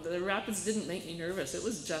know. The rapids didn't make me nervous. It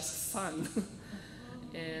was just fun.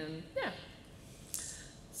 And yeah.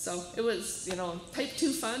 So it was, you know, type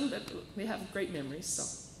 2 fun, but we have great memories. So,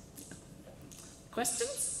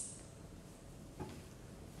 questions?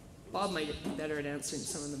 Bob might be better at answering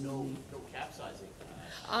some of them. No capsizing.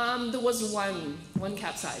 There was one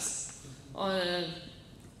capsize.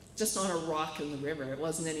 just on a rock in the river. It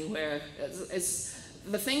wasn't anywhere. It's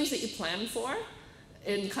the things that you plan for.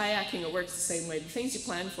 In kayaking, it works the same way. The things you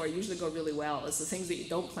plan for usually go really well. It's the things that you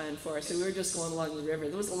don't plan for. So we were just going along the river.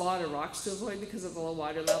 There was a lot of rocks to avoid because of the low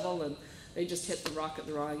water level, and they just hit the rock at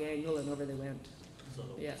the wrong angle, and over they went.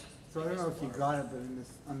 Yeah. So I don't know if you got it, but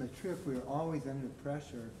on the trip, we were always under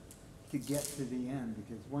pressure to get to the end,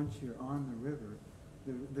 because once you're on the river,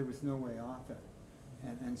 there was no way off it.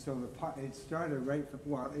 And so it started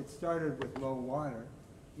it started with low water.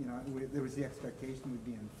 You know, there was the expectation we'd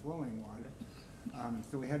be in flowing water.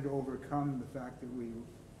 So we had to overcome the fact that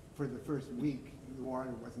for the first week, the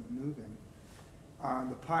water wasn't moving.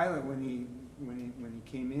 The pilot, when he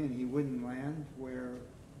came in, he wouldn't land where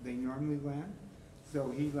they normally land. So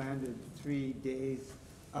he landed 3 days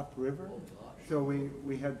upriver. So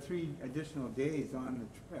we had 3 additional days on the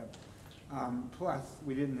trip. Plus,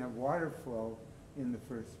 we didn't have water flow in the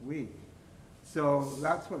first week. So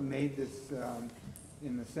that's what made this,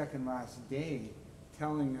 in the second last day,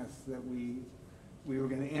 telling us that we were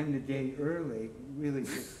going to end the day early, really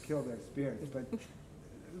just killed our spirits. But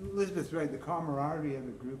Elizabeth's right, the camaraderie of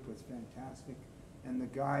the group was fantastic. And the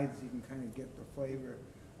guides, you can kind of get the flavor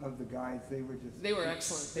of the guides. They were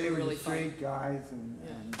excellent. They were really fun. Great guys,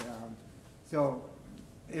 and so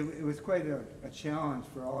it was quite a challenge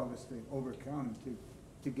for all of us to overcome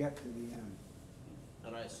to get to the end.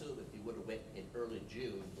 And I assume if you would have went in early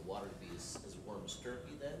June, the water would be as warm as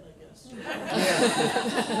Turkey then, I guess?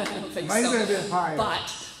 Yeah. I don't think Might so. have been higher.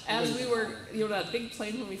 But as we were, that big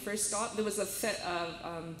plane when we first stopped, there was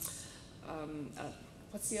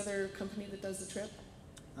what's the other company that does the trip?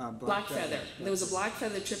 Blackfeather. There was a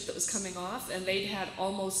Blackfeather trip that was coming off, and they'd had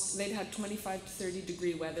 25 to 30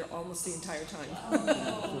 degree weather almost the entire time.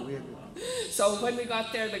 So when we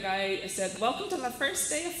got there, the guy said, "Welcome to the first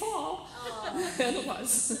day of fall," and it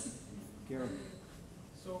was. Gary.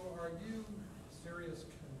 So are you serious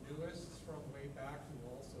canoeists from way back who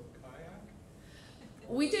also kayak?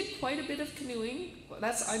 We did quite a bit of canoeing.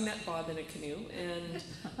 I met Bob in a canoe, and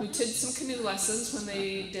we did some canoe lessons when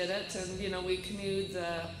they did it. And we canoed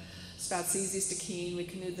the Spatsies to Keene, we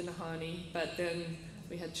canoed the Nahanni, but then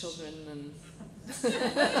we had children and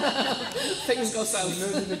things go south. We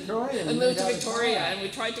moved to Victoria. And moved to Victoria, and we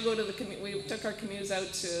tried to go to the canoe. We took our canoes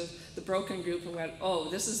out to the Broken Group and went, "Oh,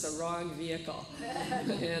 this is the wrong vehicle,"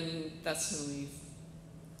 and that's when we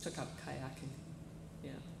took up kayaking.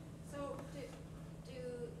 Yeah. So,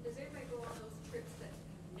 does everybody go on those trips that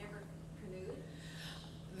never canoed?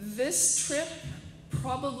 This trip,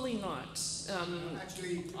 probably not.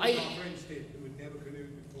 Actually, our friends did, who had never canoed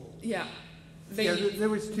before. Yeah. There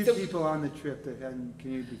was 2 people on the trip that hadn't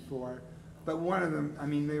canoed before, but one of them, I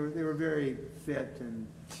mean, they were very fit and.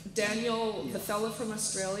 Daniel, the fellow from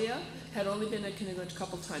Australia, had only been a canoe a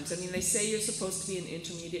couple times. I mean, they say you're supposed to be an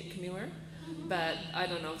intermediate canoer, but I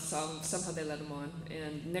don't know, somehow they let him on.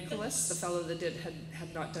 And Nicholas, the fellow that did,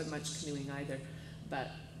 had not done much canoeing either,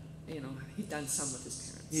 but, he'd done some with his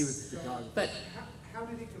parents. He was the dog. But how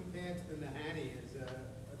did he compare to the Nahanni as a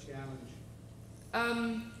challenge?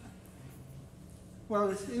 Well,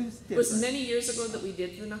 it was different. It was many years ago that we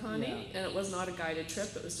did the Nahanni, and it was not a guided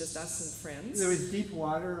trip. It was just us and friends. There was deep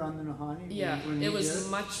water on the Nahanni. Yeah, it was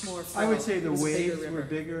much more flow. I would say the waves were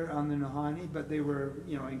bigger on the Nahanni, but they were,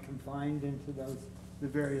 confined into the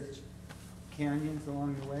various canyons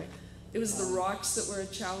along the way. It was the rocks that were a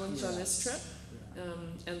challenge on this trip,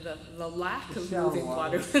 and the lack of moving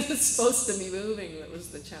water when it's supposed to be moving that was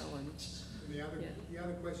the challenge. And the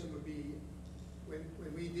other question would be, when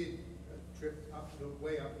we did trip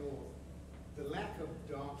way up north, the lack of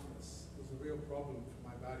darkness was a real problem for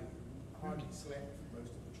my body. I hardly slept for most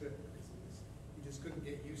of the trip because you just couldn't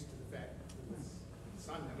get used to the fact that the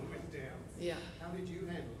sun never went down. Yeah. How did you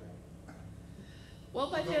handle that? Well,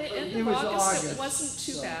 by the end of August, it wasn't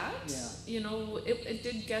too bad. Yeah. It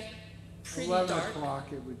did get pretty 11 dark.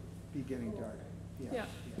 o'clock, it would be getting dark. Yeah.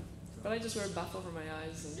 But I just wear a buff over my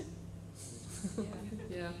eyes, and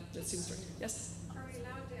yeah, that seems right. Yes. Are we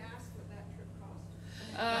allowed to ask what that trip cost?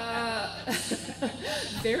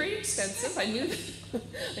 Very expensive. I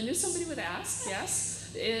knew somebody would ask.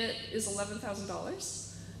 Yes, it is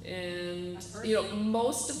 $11,000, and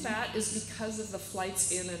most of that is because of the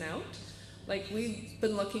flights in and out. Like, we've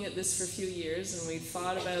been looking at this for a few years, and we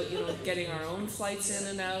thought about getting our own flights in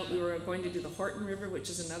and out. We were going to do the Horton River, which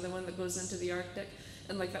is another one that goes into the Arctic,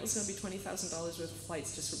 and that was going to be $20,000 worth of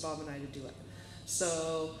flights just for Bob and I to do it.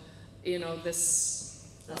 So, that's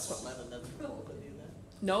what. 11 doesn't go with you then?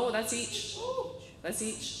 No, that's each. That's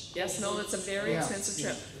each. Yes, no, it's a very expensive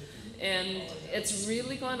trip. And it's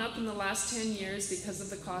really gone up in the last 10 years because of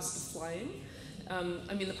the cost of flying.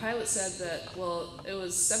 I mean, the pilot said that, well, it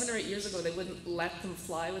was 7 or 8 years ago they wouldn't let them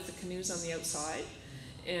fly with the canoes on the outside,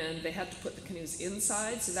 and they had to put the canoes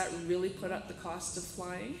inside, so that really put up the cost of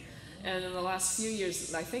flying. And in the last few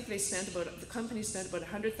years, I think the company spent about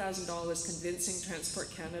 $100,000 convincing Transport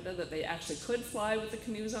Canada that they actually could fly with the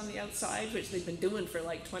canoes on the outside, which they've been doing for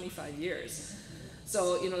like 25 years.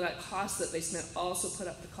 So, you know, that cost that they spent also put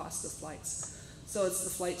up the cost of flights. So it's the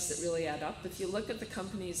flights that really add up. If you look at the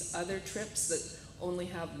company's other trips that only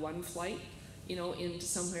have one flight, you know, into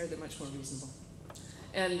somewhere, they're much more reasonable.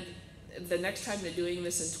 And the next time they're doing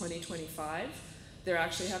this in 2025, they're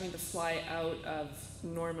actually having to fly out of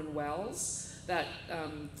Norman Wells. That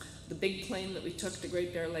the big plane that we took to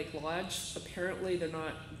Great Bear Lake Lodge, apparently they're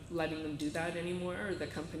not letting them do that anymore. Or the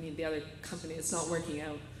other company, it's not working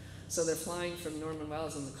out. So they're flying from Norman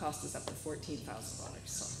Wells, and the cost is up to $14,000.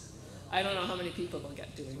 So I don't know how many people they'll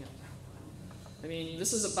get doing it. I mean,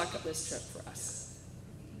 this is a bucket list trip for us.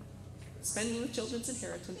 Spending the children's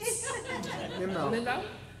inheritance. Limbo. Linda?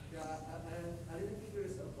 Yeah, I didn't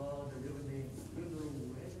curious about the river name. Do you know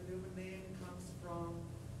where the river name comes from?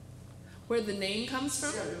 Where the name comes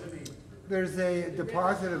from? Yeah, river name. There's a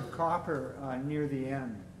deposit of copper near the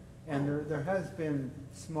end, and there has been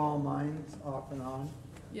small mines off and on.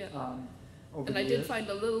 Yeah. Over And the I did years. find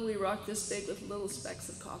a little wee rock this big with little specks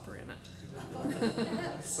of copper in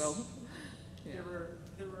it. So, yeah.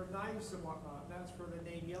 There were knives and whatnot, that's where the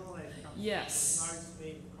name Yellowknife comes from. Yes. Knives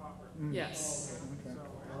made of copper. Yes. Okay.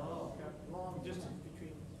 So, got long distance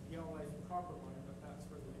between Yellowknife and Coppermine, but that's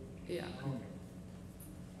where the name came Yeah. from.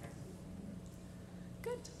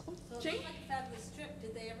 Good. So it Jane? looked like a fabulous trip.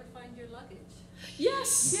 Did they ever find your luggage?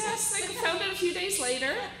 Yes, they found it a few days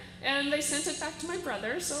later, and they sent it back to my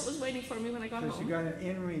brother, so it was waiting for me when I got So home. she got an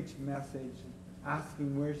in-reach message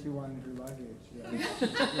asking where she wanted her luggage. Yeah. Did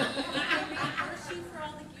they reimburse you for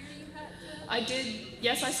all the gear you had to? I did,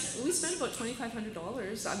 yes, we spent about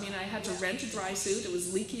 $2,500. I mean, I had to rent a dry suit. It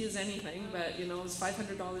was leaky as anything, but, you know, it was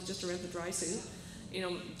 $500 just to rent the dry suit. You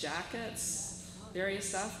know, jackets, various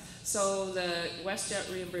stuff. So the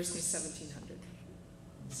WestJet reimbursed me $1,700.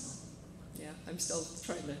 So, yeah, I'm still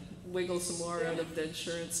trying to wiggle some more out of the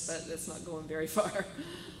insurance, but it's not going very far.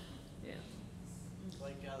 Yeah.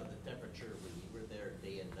 Like the temperature when you were there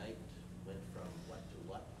day and night went from what to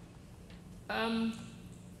what?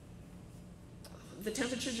 The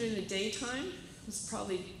temperature during the daytime was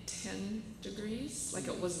probably 10 degrees. Like,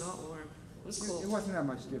 it was not warm. It was cold. It wasn't that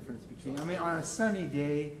much difference between. I mean, on a sunny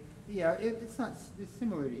day, yeah, it's not. It's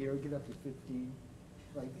similar to here. We get up to 15.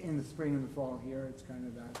 Like in the spring and the fall here, it's kind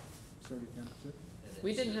of that sort of temperature. And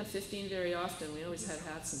We it's- didn't have 15 very often. We always had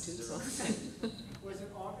hats and tubes on. Was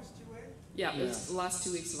it August you went? Yeah, it was the last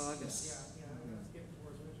 2 weeks of August. Yeah, it's getting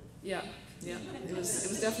towards winter. Yeah, yeah. It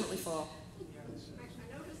was definitely fall. Yeah.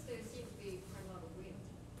 I noticed there seemed to be quite a lot of wind.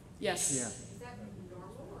 Yes. Yeah. Is that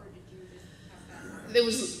normal, or did you just have that?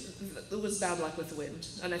 It was bad luck with the wind,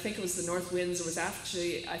 and I think it was the north winds. It was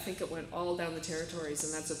actually, I think it went all down the territories,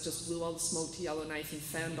 and that's what just blew all the smoke to Yellowknife and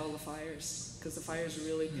fanned all the fires, because the fires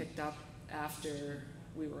really picked up after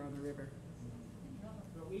we were on the river.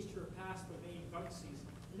 But at least you were past the main bug season.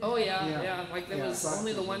 Oh yeah, Yeah. yeah. Like there Yeah, was bugs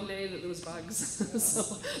only the are one good. day that there was bugs,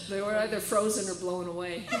 so they were either frozen or blown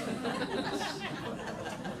away.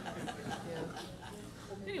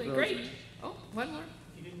 Anyway, great. Oh, one more.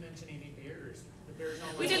 You didn't mention any bears. The bears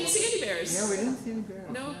don't We like didn't see any bears. Yeah, we didn't see any bears.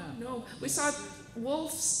 No, Yeah. no. We saw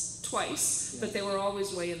wolves twice, but they were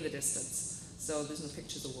always way in the distance. So there's no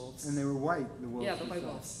pictures of wolves. And they were white. The wolves. Yeah, the we white saw.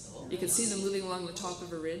 wolves. You could see them moving along the top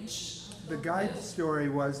of a ridge. The guide story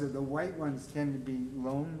was that the white ones tend to be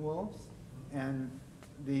lone wolves, and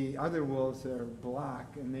the other wolves are black,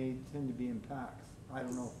 and they tend to be in packs. I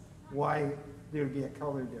don't know why there would be a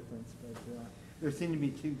color difference, but there seem to be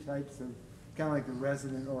two types of, kind of like the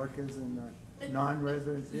resident orcas and the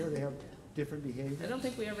non-residents here. They have different behavior. I don't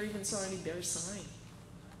think we ever even saw any bear sign.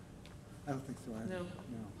 I don't think so either. No.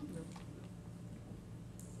 No.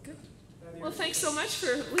 Good. Well, thanks so much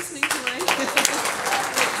for listening to my.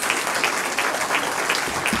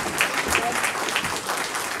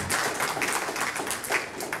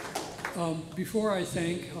 Before I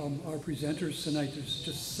thank our presenters tonight, there's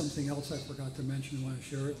just something else I forgot to mention. I want to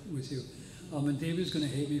share it with you. And David's going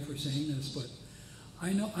to hate me for saying this, but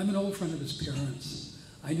I know I'm an old friend of his parents.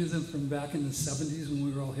 I knew them from back in the 70s when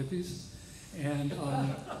we were all hippies. And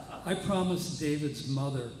I promised David's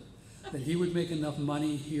mother that he would make enough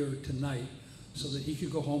money here tonight so that he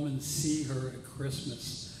could go home and see her at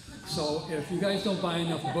Christmas. So if you guys don't buy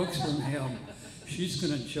enough books from him, she's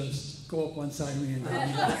going to just go up one side of me and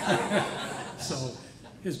down the other. So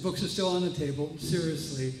his books are still on the table.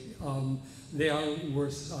 Seriously, they are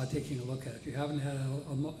worth taking a look at. If you haven't had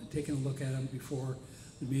taken a look at them before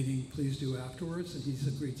the meeting, please do afterwards. And he's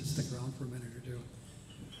agreed to stick around for a minute or two.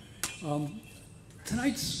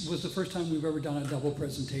 Tonight's was the first time we've ever done a double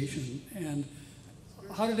presentation. And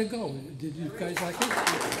how did it go? Did you guys like it?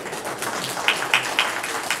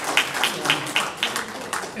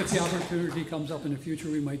 If the opportunity comes up in the future,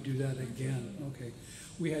 we might do that again. Okay.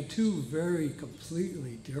 We had two very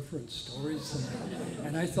completely different stories tonight,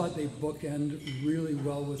 and I thought they bookend really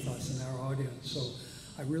well with us and our audience. So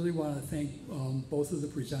I really want to thank both of the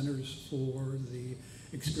presenters for the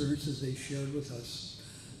experiences they shared with us.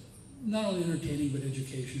 Not only entertaining, but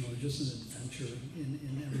educational, just an adventure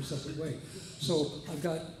in every separate way. So I've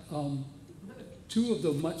got two of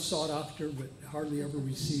the much sought after, but hardly ever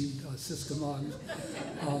received Siska-Nov.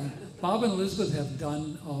 Bob and Elizabeth have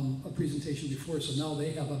done a presentation before, so now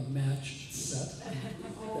they have a matched set.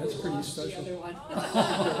 That's pretty special.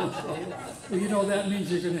 Well, you know, that means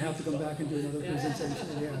you're going to have to come back and do another presentation.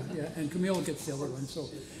 Yeah. And Camille gets the other one. So,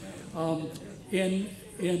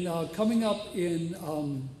 coming up in,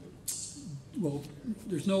 well,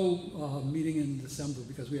 there's no meeting in December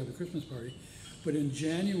because we have a Christmas party, but in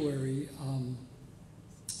January,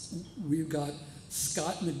 we've got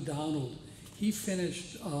Scott McDonald. He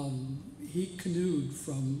finished, he canoed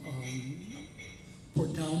from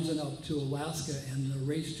Port Townsend up to Alaska, and the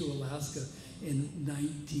race to Alaska in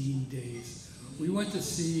 19 days. We went to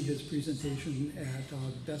see his presentation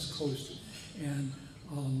at Best Coast, and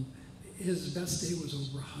his best day was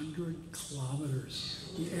over 100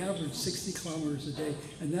 kilometers. He averaged 60 kilometers a day,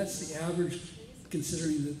 and that's the average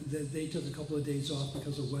considering that they took a couple of days off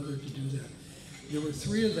because of weather to do that. There were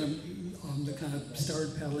three of them that kind of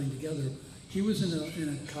started paddling together. He was in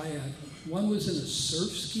a kayak. One was in a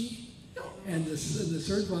surf ski, and the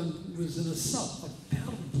third one was in a SUP, a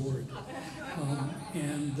paddleboard.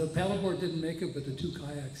 And the paddleboard didn't make it, but the two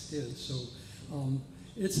kayaks did. So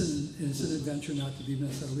it's an adventure not to be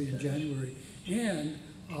missed. That'll be in January. And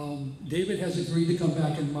David has agreed to come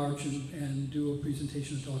back in March and do a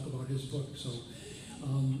presentation and talk about his book. So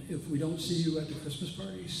if we don't see you at the Christmas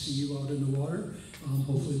party, see you out in the water.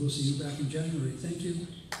 Hopefully we'll see you back in January. Thank you.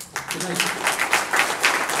 Good night.